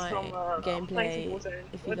you watch need my from gameplay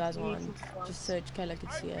if you guys want. Just search Kayla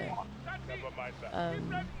Kitsia.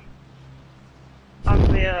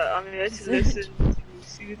 I'm here to listen to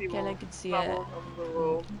Susie Kayla Kitsia.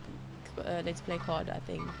 Let's play COD, I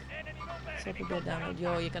think. So probeer download.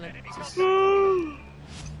 Yo, you're gonna just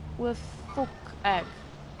with fuck egg.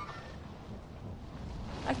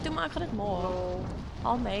 Ek doen maar ek gaan dit maak.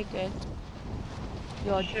 I'll make it.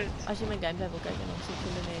 Ja, as jy my gameplay wil kyk en dan sit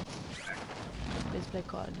jy net. Let's play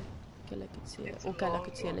COD. Kayla Kitsia. Okay, like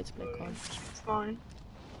Kitsia, let's play COD. It's fine.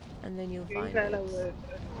 And then you'll find it.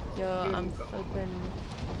 Yo, I'm flipping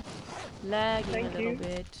lagging a little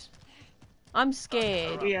bit. I'm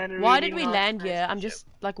scared. Why did we land here? I'm just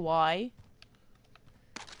like, why?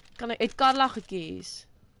 Kan ek het Carla gekies?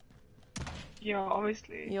 Ja,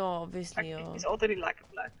 obviously. Ja, obviously, ja. Is altyd die lekker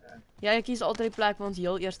plek. Ja, ek kies altyd die plek waar ons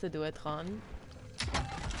heel eerste dood gaan.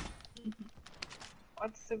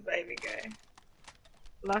 What's the baby gay?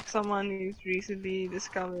 Like someone who's recently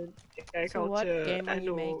discovered gay culture. What game are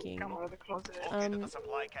you or making? come out of the closet. Wanneer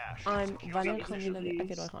gaan julle ek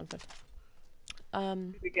het daai geantwoord.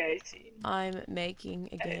 The gay team. I'm making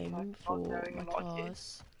a game for my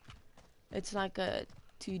class. It's like a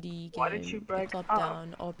 2D game, a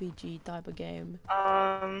top-down RPG type of game.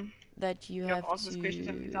 That you have to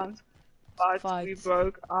fight we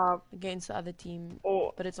broke up against the other team,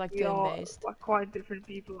 but it's like we turn-based. are quite different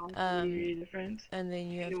people, really different. And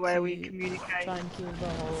then you have the way to we communicate, try and kill the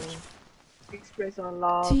whole express our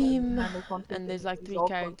love team. And there's like 3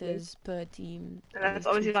 characters per team. And that's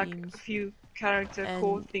obviously like a few character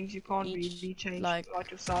core things you can't really change like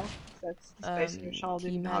yourself. That's just based on your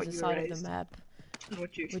childhood and how has a you side raised. Of the map.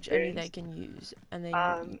 Which only they can use, and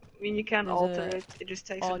then when you can alter it, it just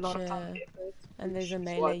takes a lot of time and effort. And there's a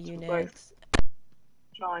melee unit.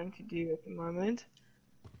 Trying to do at the moment,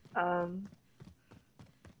 but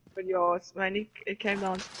yeah, it's mainly it came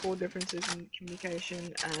down to core differences in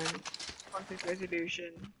communication and conflict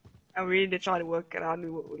resolution. And we really tried to work it out.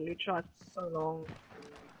 We tried so long, we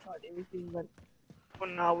tried everything, but for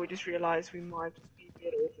now we just realized we might just be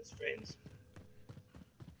better off as friends.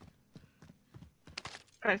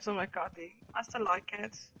 Okay, so my Cathy. I still like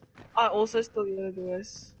cats. I also still hear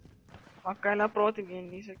this. Maar Kayla praat nie meer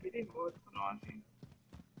nie, so ek weet nie wat van haar nie.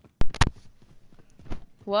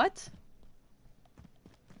 What?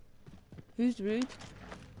 Who's rude?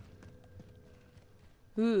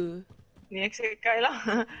 Who? Nee, ek sê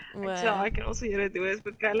Kayla. Ek sê I can also hear this,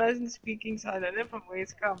 but Kayla isn't speaking, so I don't know from where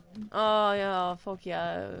it's coming. Oh yeah, fuck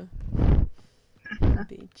yeah.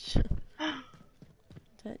 Bitch.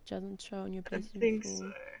 That doesn't show on your PlayStation 4.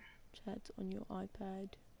 So. Chat on your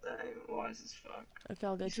iPad. Wise as fuck. Okay,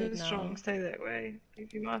 I'll go check now. Strong, stay that way.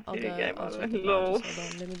 If you might I'll go. game I'll check it now. Just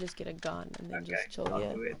hold on. Let me just get a gun and then just chill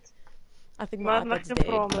here. Do it. I think my iPad's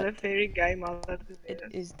dead. But a fairy game it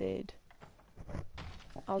is dead.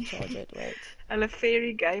 I'll charge it. Wait. And a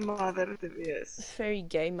fairy game mother to wees. Fairy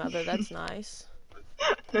game mother. That's nice.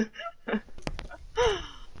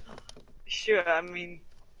 Sure. I mean.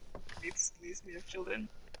 It's at least we have children.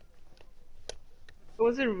 It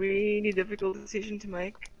was a really difficult decision to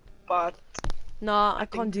make, but Nah, I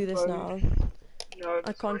can't do this vote. now. No,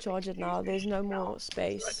 I can't charge it now. There's no more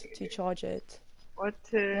space to charge it. What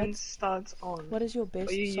turn starts on? What is your best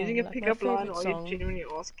song? Are you using a pickup line or are you genuinely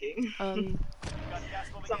asking?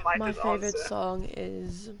 My favorite song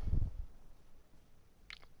is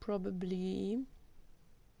probably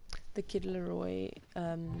the Kid Leroy.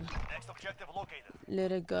 Next objective located.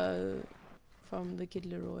 Let It Go from the Kid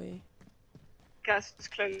Leroy. Gas is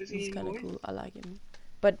closing. He's kind of cool. I like him.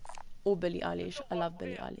 But or Billie Eilish. I love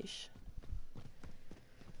Billie Eilish.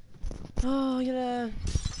 Oh, julle.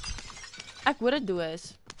 Ek hoor dit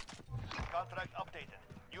doos. Contract updated.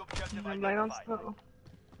 New objective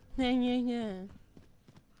Nee.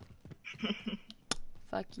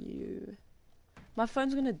 Fuck you. My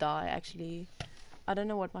phone's gonna die, actually. I don't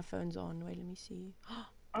know what my phone's on. Wait, let me see.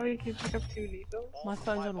 Oh, you can pick up 2 lethal. My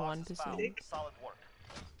phone's on 1%. Solid work.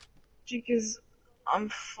 Because I'm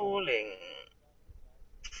falling.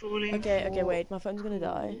 Okay, wait. My phone's gonna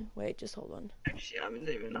die. Wait, just hold on. Actually, I don't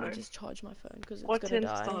even know. Let me just charge my phone because it's what gonna die.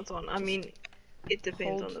 What starts on? I mean, it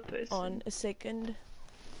depends on the person. On a second.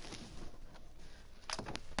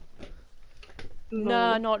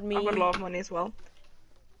 No, not me. I've got a lot of money as well.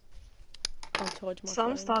 I'll charge my Some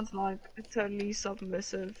phone. starts like a totally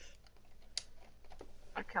submissive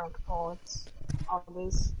counterparts.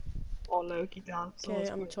 Others are low-key down. Okay,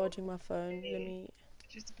 I'm charging my phone. Let me. It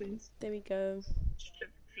just depends. There we go.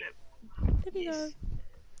 Flip. There we go.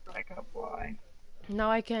 Break up, why? Now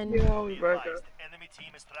I can. Yeah, we broke up. Enemy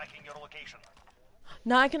team is tracking your location.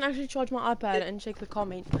 Now I can actually charge my iPad and check the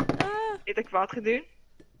comment. Het ek wat gedoen?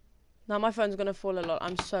 Now my phone's gonna fall a lot.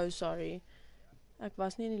 I'm so sorry. Ek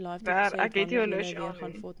was nie in die live Waar, ek het jou weer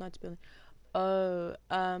gaan Fortnite speel. Oh,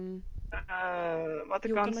 wat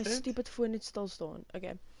jy kan my stupid phone net stil staan.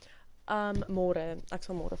 Okay. Môre. Ek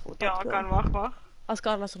sal môre Fortnite speel. Ja, ek kan wag. As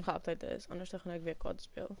Carlos ongeupdate is, anders dan gaan ek weer COD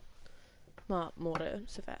speel. Maar môre,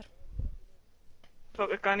 sover.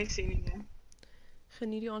 Ek kan nie sien nie.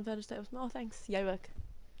 Geniet die aanverder stay. Oh, thanks. Jy ook.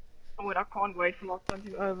 Oh, I can't wait for lockdown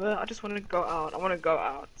to be over. I just want to go out. I want to go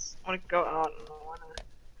out and I want to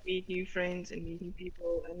meet new friends and meet new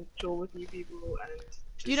people and chill with new people and just...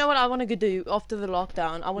 Do you know what I want to do after the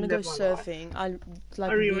lockdown? I want to go surfing. I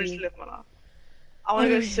really want to live my life. I want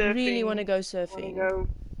to go surfing. I really want to go surfing. I want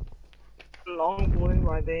to go longboarding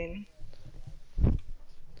by then.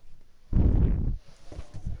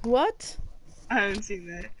 What? I haven't seen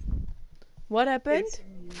that. What happened?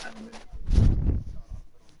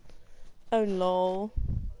 Oh lol.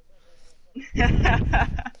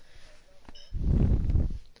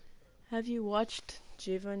 Have you watched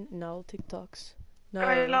Jevon Null TikToks? No.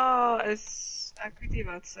 Kyla is ek weet nie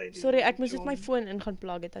wat sy doen. Sorry, ek moes net my foon in gaan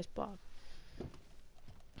plug het, hy's pak.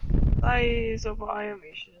 Sy is op 'n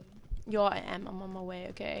mission. Ja, I am. I'm on my way,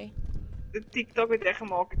 okay. Die TikTok wat jy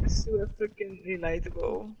gemaak het is so freaking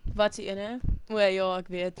relatable. Wat se ene? O ja, ek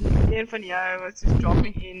weet. Een van jou wat so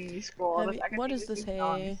dropping in die squad. What is this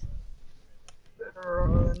hair?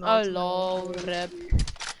 Oh lol, rip.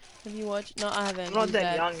 Have you watched? No, I haven't. I'm not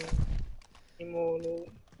that young anymore, no.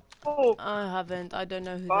 Oh, I haven't. I don't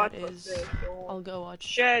know who that is. I'll go watch.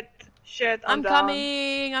 Shit, I'm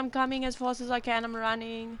coming. I'm coming as fast as I can. I'm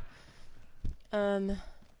running.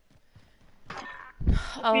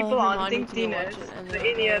 People hunting Tinas. The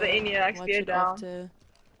Enya XP down. After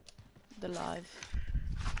the live.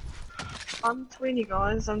 I'm 20,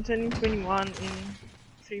 guys. I'm turning 21 in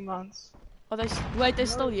 3 months. Oh, wait, they're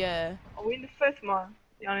still here. Are we in the 5th month?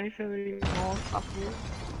 January, February, March, April,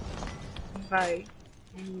 May.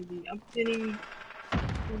 I'm turning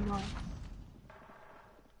 2 months.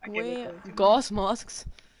 Where? Gas masks?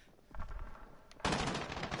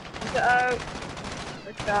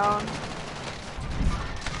 Look down.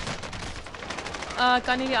 Ek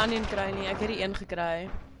kan nie die ander een kry nie. Ek het die een gekry.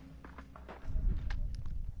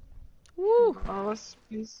 Woo!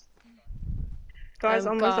 Please. Guys,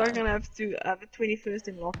 I'm also gonna have to have the 21st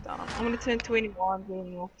in lockdown. I'm gonna turn 21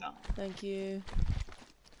 during lockdown. Thank you.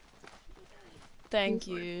 Thank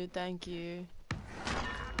you, thank you.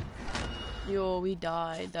 Yo, we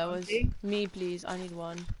died. That was me, please. I need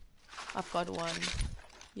one. I've got one.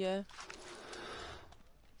 Yeah.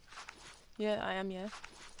 Yeah, I am, yeah.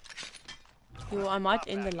 Yo, I might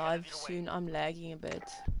end the live soon. I'm lagging a bit.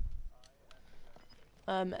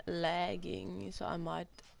 I'm lagging, so I might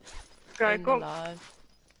end the live.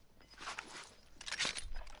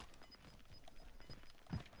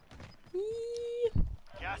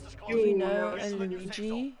 Do you know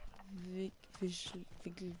Luigi?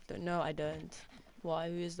 No, I don't. Why?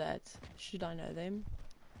 Who is that? Should I know them?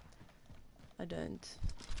 I don't.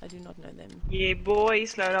 I do not know them. Yeah, boy,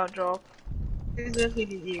 slow down drop. This is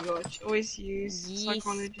really ego. Always use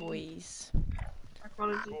psychology. Boys.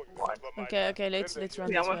 Technology. What? Okay, let's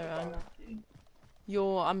run this way around.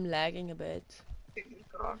 Yo, I'm lagging a bit.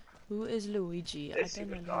 Who is Luigi? I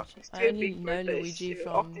don't know Luigi. I only know Luigi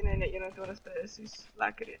from...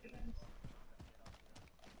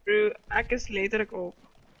 Bro, ek is letterlijk op.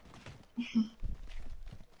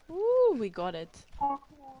 Ooh, we got it.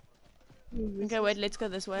 Okay, wait, let's go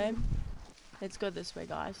this way. Let's go this way,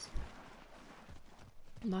 guys.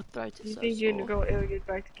 My throat is so sore. You think you'll get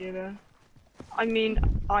back together? I mean,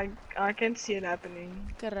 I can see it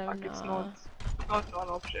happening. Corona. Like, it's not an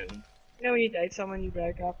option. You know when you date someone, you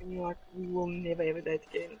break up and you're like, we will never ever date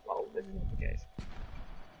again. Well, this is not the case.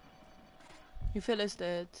 You fellas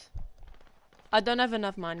did. I don't have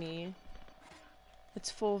enough money. It's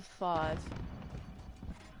 4-5.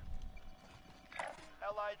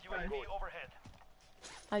 Allied UAV overhead.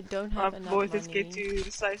 I don't have enough boys, money. Let's get to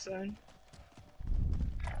the safe zone.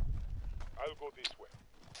 I'll go this way.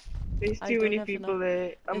 There's too many people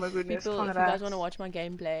there. Oh my goodness, if you guys want to watch my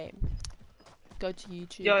gameplay, go to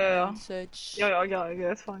YouTube and search. Yeah,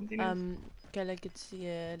 that's fine. Okay, like it's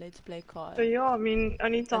let's play COD. So yeah, I mean, I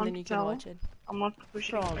need time and then you to can tell. watch it. I'm not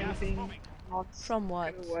pushing anything. From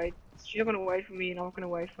what? Wait. She's not gonna wait for me, and I'm not gonna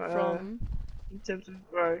wait for her. From? In terms of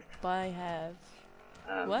growth. By have.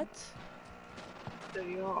 What? So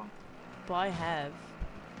yeah. By have.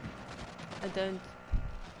 I don't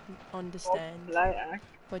understand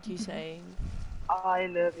what you're saying. I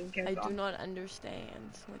live in Cape Town. I do not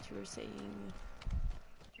understand what you were saying.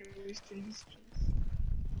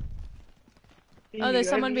 Oh, there's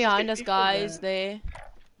someone behind us, guys. There.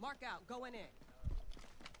 Mark out, going in.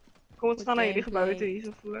 Kom ons gaan na hierdie gebouwe toe hier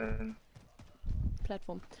so voor.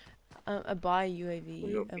 Platform. A buy UAV.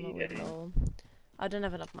 I don't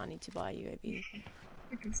have enough money to buy a UAV.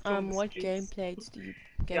 What gameplays do you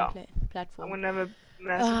platform? I'm gonna have a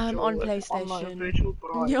massive on PlayStation.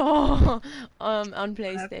 On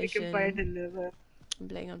PlayStation. I'm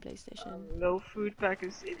playing on PlayStation. Low food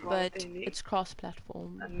packers, but it's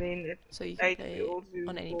cross-platform, and then so you can play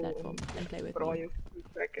on any platform and play with me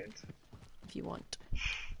if you want.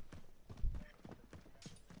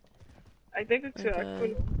 I think it's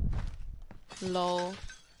okay. Lol.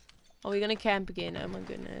 Are we gonna camp again? Oh my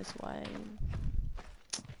goodness, why?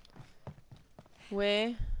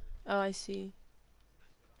 Where? Oh, I see.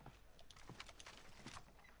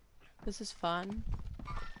 This is fun.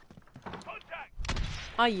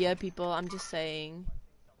 I hear people, I'm just saying.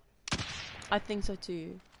 I think so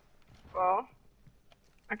too. Well,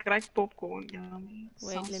 I like popcorn.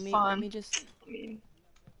 Wait, let me just...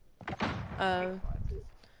 Oh.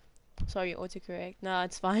 Sorry, autocorrect. No,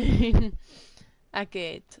 it's fine. I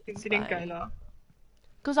get it.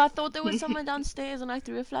 Because I thought there was someone downstairs and I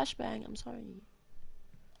threw a flashbang. I'm sorry.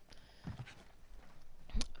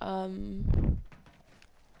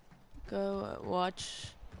 Go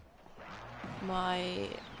watch my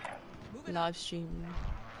live stream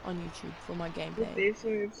on YouTube for my gameplay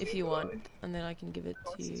if you want, and then I can give it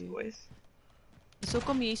to you. So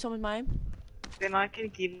come hier saam met my. Then I can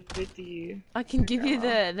give it to you. I can give you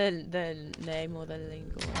the name or the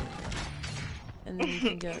link or whatever, and then you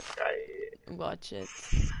can go watch it.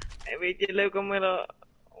 Hey, weet jy leuk om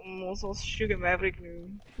ons als Sugar Maverick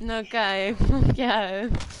noem? No, okay, yeah.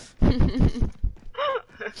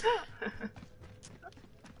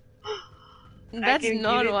 That's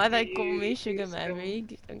not why they call me Sugar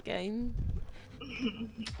Maverick, okay?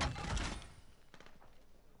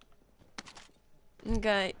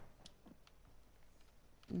 Okay.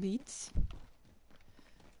 Beats?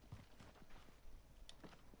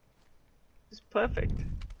 It's perfect.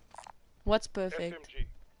 What's perfect?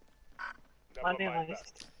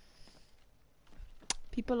 Unrealized.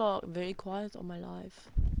 People are very quiet on my live.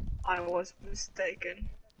 I was mistaken.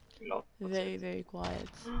 Very, very quiet.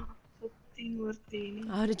 10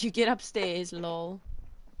 How did you get upstairs, lol?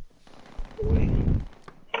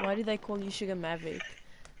 Why do they call you Sugar Maverick?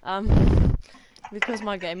 Because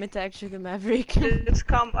my game attack Sugar Maverick. Just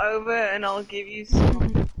come over and I'll give you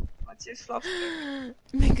some. What's your slop?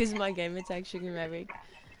 Because my game attack Sugar Maverick.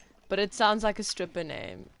 But it sounds like a stripper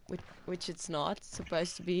name, which it's not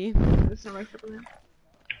supposed to be. It's not my stripper name.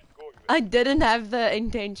 I didn't have the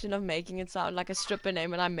intention of making it sound like a stripper name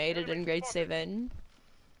when I made it in grade 7.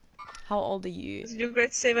 How old are you? It's your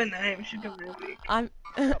grade 7 name, Sugar Maverick. I'm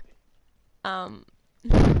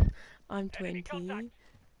 20.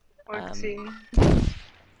 14.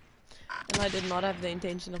 And I did not have the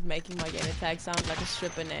intention of making my game attack sound like a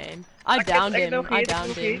stripper name. I downed him. I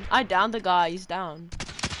downed the guy. He's down.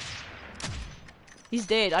 He's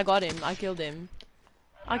dead. I got him. I killed him.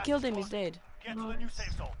 I killed him. He's dead. Get to the new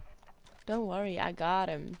safe zone. Don't worry. I got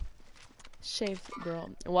him. Chef, bro.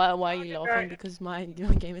 Why are you laughing? Because my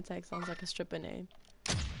game attack sounds like a stripper name.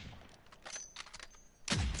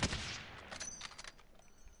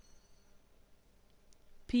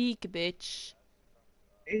 Peek, bitch.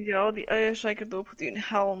 Ja, die eiers zeker doorgedoen.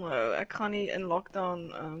 Hell no. Ek gaan nie in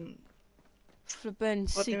lockdown Flippin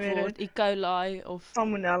siek word, E. coli of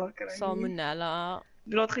salmonella kry. Salmonella.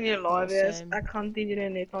 Laat geen jy laai wees. Ek gaan 10 uur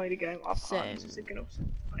net na hierdie game afgaan. Soos ek kan op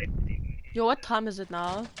Yo, what time is it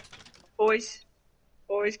now? Boys,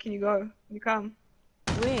 can you go? Can you come?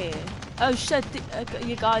 Where? Oh shit,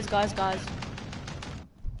 you guys.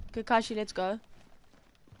 Okay, Kashi, let's go.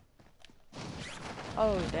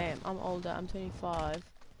 Oh damn, I'm older, I'm 25.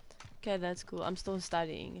 Okay, that's cool, I'm still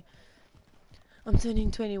studying. I'm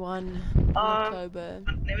turning 21 in October.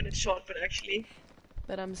 I'm living it short, but actually.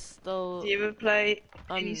 But I'm still... Do you ever play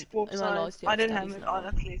any sports? In my last year I didn't have it on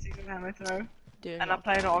athletics, I have it though. And I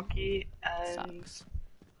played hockey and... Sucks.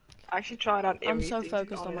 I actually tried out everything. I'm so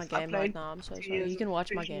focused on my game right now, I'm so sorry. You can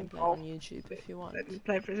watch my gameplay on YouTube if you want. I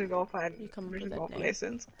played frisbee golf, I had frisbee golf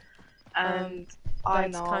lessons. And I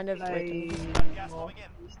now kind of play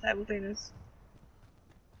table tennis.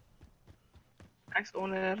 Ek's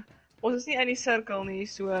onder. Ons is nie in die sirkel nie,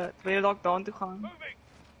 so wil jy dalk daan toe gaan.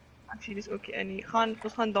 Actually dis ook in nie.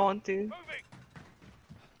 Ons gaan daan toe.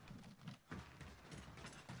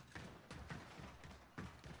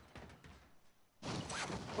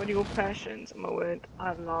 What are your passions? My word,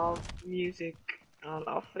 I love music, I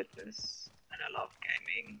love fitness, and I love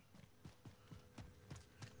gaming.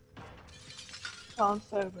 Sounds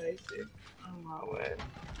so basic. Oh my word.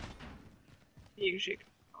 Music,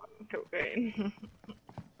 cocaine.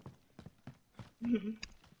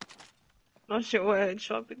 Not sure where I'd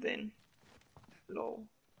shop it then. Lol.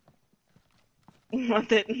 Not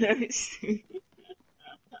that nice.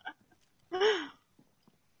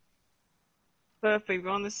 Perfect, we're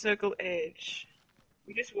on the circle edge.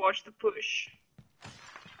 We just watched the push.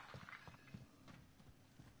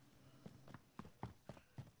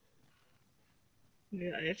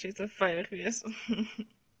 Ja, edge is een veilig wees.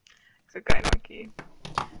 Ek's okay, dankie.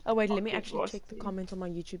 Oh wait, let me actually check the comments on my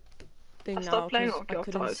YouTube thing now, because I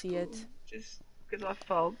couldn't see it. Just because I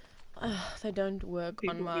felt they don't work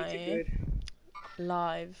on my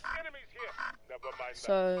live.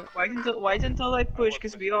 So wait until I push,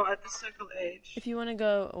 because we are at the circle edge. If you want to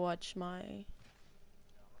go watch my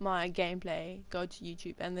gameplay, go to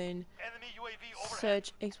YouTube and then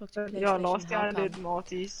search Xbox and PlayStation. Yeah, last year I did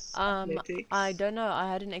Marty's Athletics. I don't know, I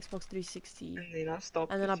had an Xbox 360 and then I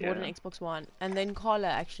stopped. And then I bought an Xbox One, and then Carla,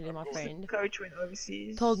 actually my friend, coach went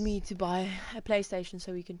overseas, told me to buy a PlayStation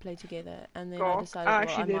so we can play together, and then I decided, well,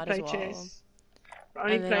 I might as well. Chess.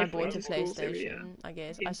 And then I bought a PlayStation, I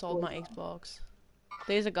guess. I sold my Xbox.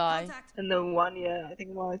 There's a guy. In the 1 year, I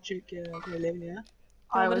think my chick, 11 year.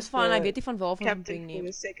 I was fine. I get it van waar van captain for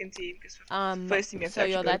the second team, because first team so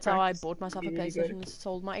yeah, that's how I bought myself a PlayStation and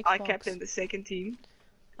sold my Xbox. I captained the second team.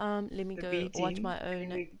 Let me go watch my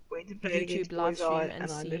own YouTube live stream and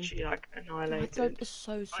see. I literally like annihilated. My throat is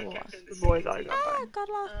so sore. The boys I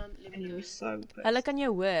got and he was so pissed. Hulle kan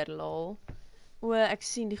jou hoor, lol. O, ek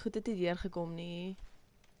sien die goed het nie deurgekom nie.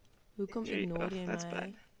 Hoekom ignore jy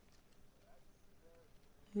my?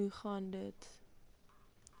 Hoe gaan dit?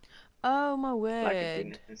 Oh my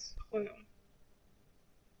word.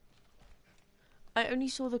 I only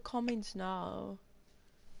saw the comments now.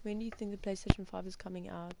 When do you think the PlayStation 5 is coming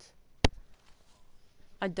out?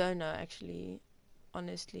 I don't know, actually.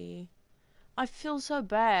 Honestly. I feel so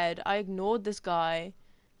bad. I ignored this guy.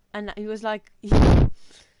 And he was like,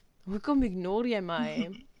 hoekom ignore jy my?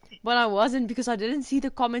 But I wasn't, because I didn't see the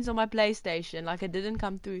comments on my PlayStation. Like, it didn't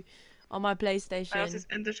come through on my PlayStation. I was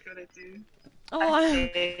just underscored too. Oh,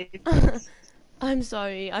 I'm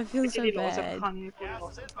sorry. I feel so bad. When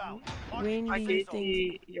do you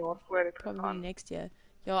think? Probably next year.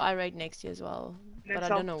 Yeah, I rate next year as well. But I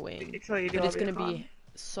don't know when. But it's gonna be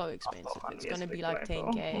so expensive. It's gonna be like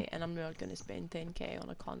 10k, and I'm not gonna spend 10k on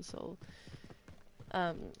a console.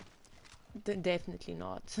 Definitely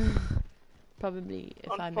not. Probably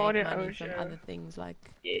if I make money from other things like,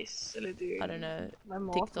 I don't know,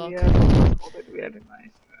 TikTok.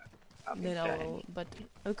 Then I will, but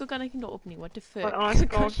ook kan ek nie daarop nie, what the fuck.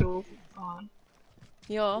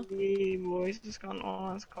 Ja.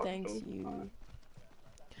 Thanks you.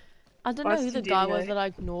 I don't know who the guy was that I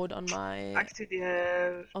ignored on my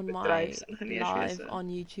live on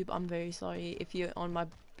YouTube. I'm very sorry if you're on my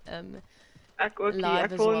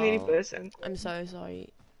live as well. I'm so sorry.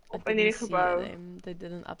 I didn't see them. They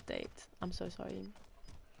didn't update. I'm so sorry.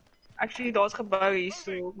 Actually, daar's gebou hier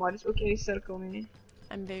so, maar dis ook nie die sirkel nie.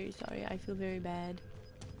 I'm very sorry. I feel very bad.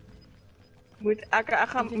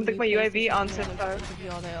 Moet ik mijn UAV aanzetten?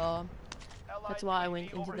 Ja, they are. That's why I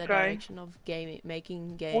went into the direction of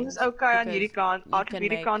making games. Ons is okay aan hierdie kant. Hardloop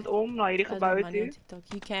hierdie kant om na hierdie gebouwe toe.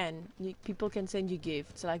 You can. People can send you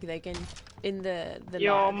gifts. Like they can in the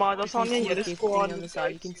ja, live, maar dat is al nie hele squad on the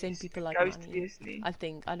side. You can send people like money. I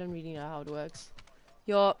think. I don't really know how it works.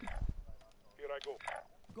 Ja. Here I go.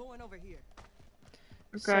 Going over here.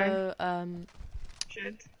 Okay. So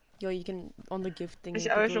shit. Yeah, you can on the gift thing.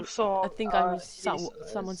 I think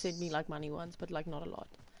someone sent me like money once, but like not a lot.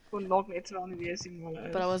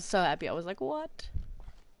 But I was so happy. I was like, what?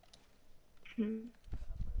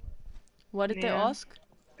 What did they ask?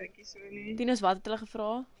 Tinus, wat het hulle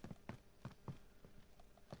gevra?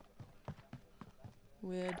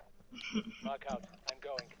 Weird. Mark out. I'm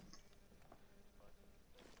going.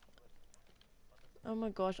 Oh my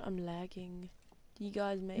gosh, I'm lagging. Do you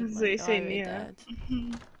guys make my that?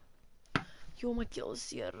 Yo, my kill is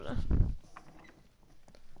here.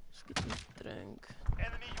 Just get me drink.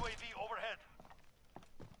 Enemy UAV overhead.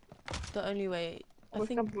 The only way. I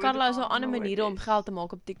think Carla is 'n ander manier om geld te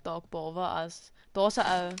maak op TikTok behalwe as daar's 'n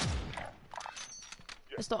ou.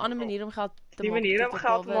 Is daar 'n ander manier om geld te maak? Die manier om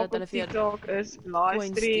geld te maak op TikTok is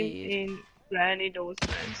livestream en brand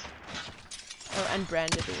endorsements. Oh, and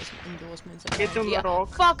brand endorsements. Yeah.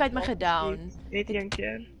 Fuck, hy het my gedown. Net een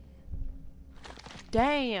keer.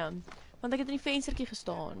 Damn. Want ek het in die venstertjie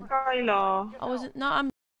gestaan. Kyla. I was I'm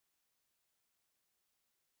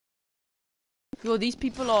Yo, these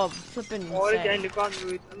people are flipping insane. Oh, jy kan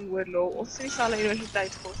nooit in oorlog. Ons is al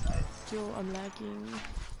universiteit kos uit. Yo, I'm lagging.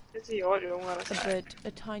 Dit is 'n jaar jonger as ek.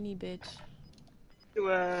 A tiny bit. So,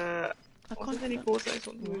 ek kon nie die kos uit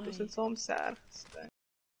ontmoet. Ons het saam serg gestaan.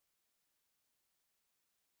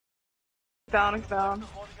 Down.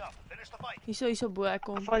 Hierso bo, ek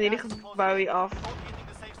kom. Van hierdie gebou hier af.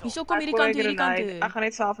 Hierso kom hierdie kant toe. Ek gaan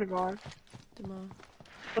net self regaar. Toma.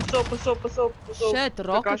 Pas op. Shit,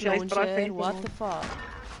 rocket launcher, what the fuck?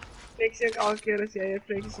 Flex ek elke keer as jy 'n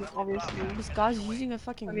flex is, obviously. This guy's using a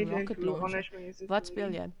fucking rocket launcher. Wat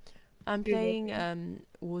speel jy? I'm playing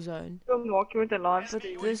Warzone. Kom maak jy met 'n live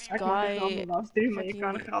stream. This guy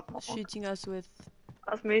shooting us with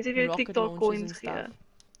as mense vir TikTok coins gee.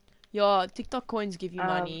 Yeah, TikTok coins give you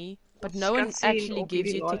money, but no one actually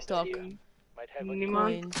gives you TikTok coins.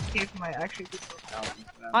 Give my actually TikTok.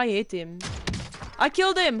 I hit him. I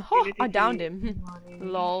killed him! Oh, I downed him.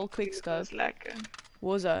 Lol, quick scope.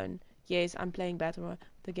 Warzone. Yes, I'm playing Battle Royale.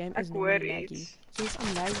 The game is not laggy. Yes,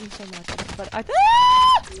 I'm lagging so much. But I...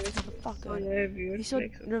 Motherfucker. He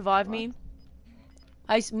should revive me.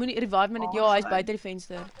 Hy moenie revive me net. Ja, hy's buite die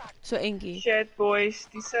venster. So enkie. Shit boys,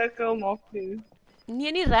 die cirkel maak toe.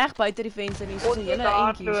 Nee, nie reg buite die venster nie. So 'n hele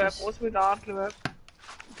enkie. Ons moet hardloop.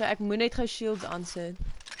 Okay, ek moet net gou shields aansit.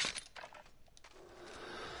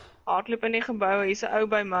 Hardloop in die gebou, hier's 'n ou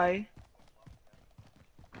by my.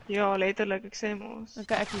 Ja, letterlik, ek sê mos.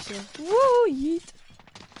 Okay, ek hierso. Woe, yeet.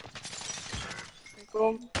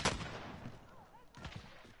 Kom.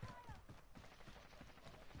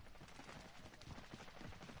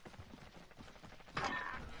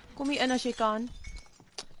 Kom hier in as jy kan.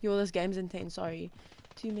 Yo, this game's intense, sorry.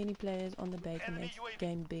 Too many players on the beta makes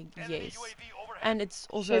game big, yes. And it's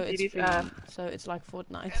also it's free, so it's like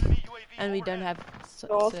Fortnite. And we don't have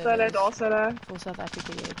servers for South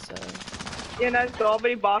Africa yet, so... Yeah, no,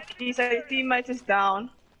 strawberry bakkie, sy teammates is down.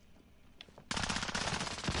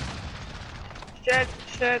 Shit.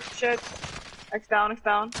 Ek's down.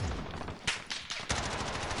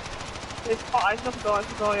 Hy's nog daar,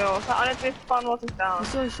 ja. Sy ander twee spanmaats is down.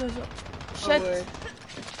 So. Shit.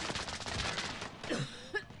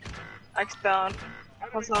 Ek's down.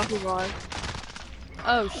 Ek gaan self revive.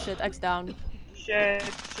 Oh shit, ek's down. Shit.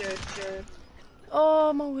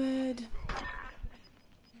 Oh my word.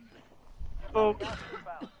 Oh.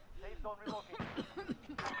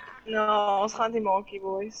 No, ons gaan die maak hier,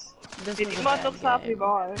 boys. Dit iemand nog self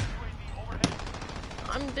revive.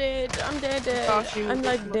 I'm dead. I'm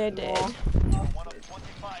like dead.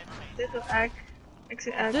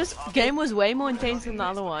 This game was way more intense than the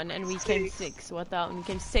other one, and we came sixth. What the hell? And we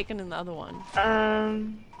came second in the other one.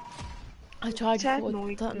 I tried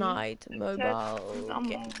Fortnite mobile.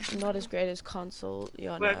 Not as great as console.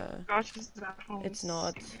 Yeah, no. It's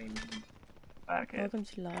not. Welcome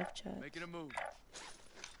to live chat.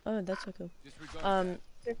 Oh, that's so cool.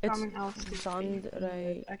 It's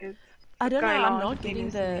Sandre. I don't know, I'm not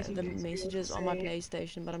getting the messages on my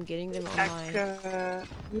PlayStation, but I'm getting them on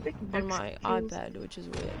my iPad, which is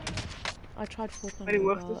weird. I tried Fortnite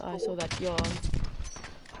mobile, I saw that, yeah.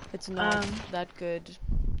 It's not that good.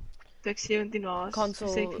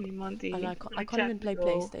 Console, I can't even play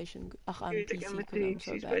PlayStation. I'm PC, I'm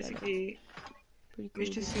so bad at it. Pretty cool.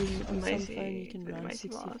 Moest zien met een On some meisje, phone you can met een run meisje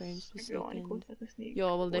 60 was. frames per Ik wil aan die second. kort sneak.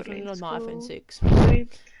 Yeah, well, definitely not my iPhone 6. Sorry.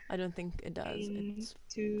 I don't think it does. It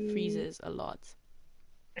 2 freezes a lot.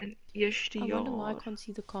 en eerste I wonder why I jaar. can't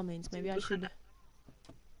see the comments. Maybe I should.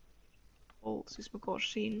 Oh, soos mekaar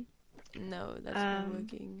sien. No, that's not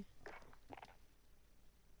working.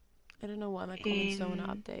 I don't know why my comments don't want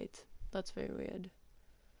to update. That's very weird.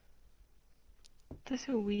 That's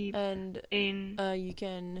so weird. And you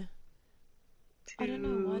can. I don't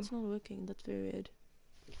know why it's not working. That's very weird.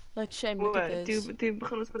 Like, shame, look at this.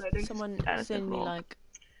 Someone sent me like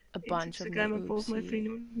a bunch of volgens my vriende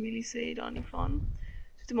en familie sê daar nie van.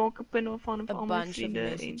 So te maak 'n pin daarvan vir al my vriende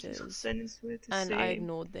en soos gesin en so te and sê. I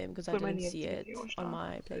ignored them because I didn't see it on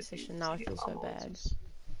my PlayStation. Now I feel so bad.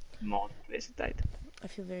 I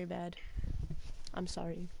feel very bad. I'm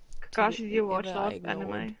sorry. Kakashi, you watch a lot of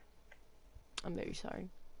anime? I'm very sorry.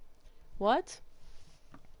 What?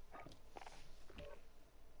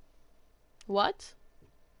 What?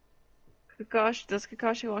 Kakashi, does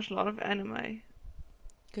Kakashi watch a lot of anime?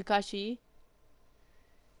 Kakashi?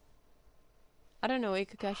 I don't know where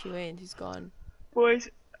Kakashi went. He's gone. Boys,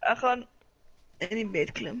 ek gaan in die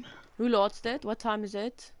bed klim. Hoe laat is dit? What time is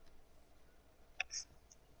it?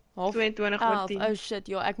 22:10. Oh shit,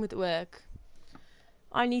 yo, ek moet work.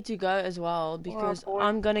 I need to go as well because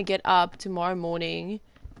I'm gonna get up tomorrow morning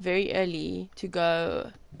very early to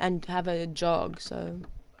go and have a jog, so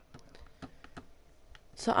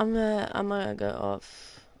I'm gonna go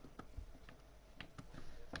off.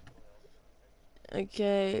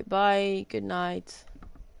 Okay, bye, good night.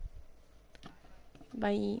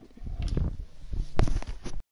 Bye.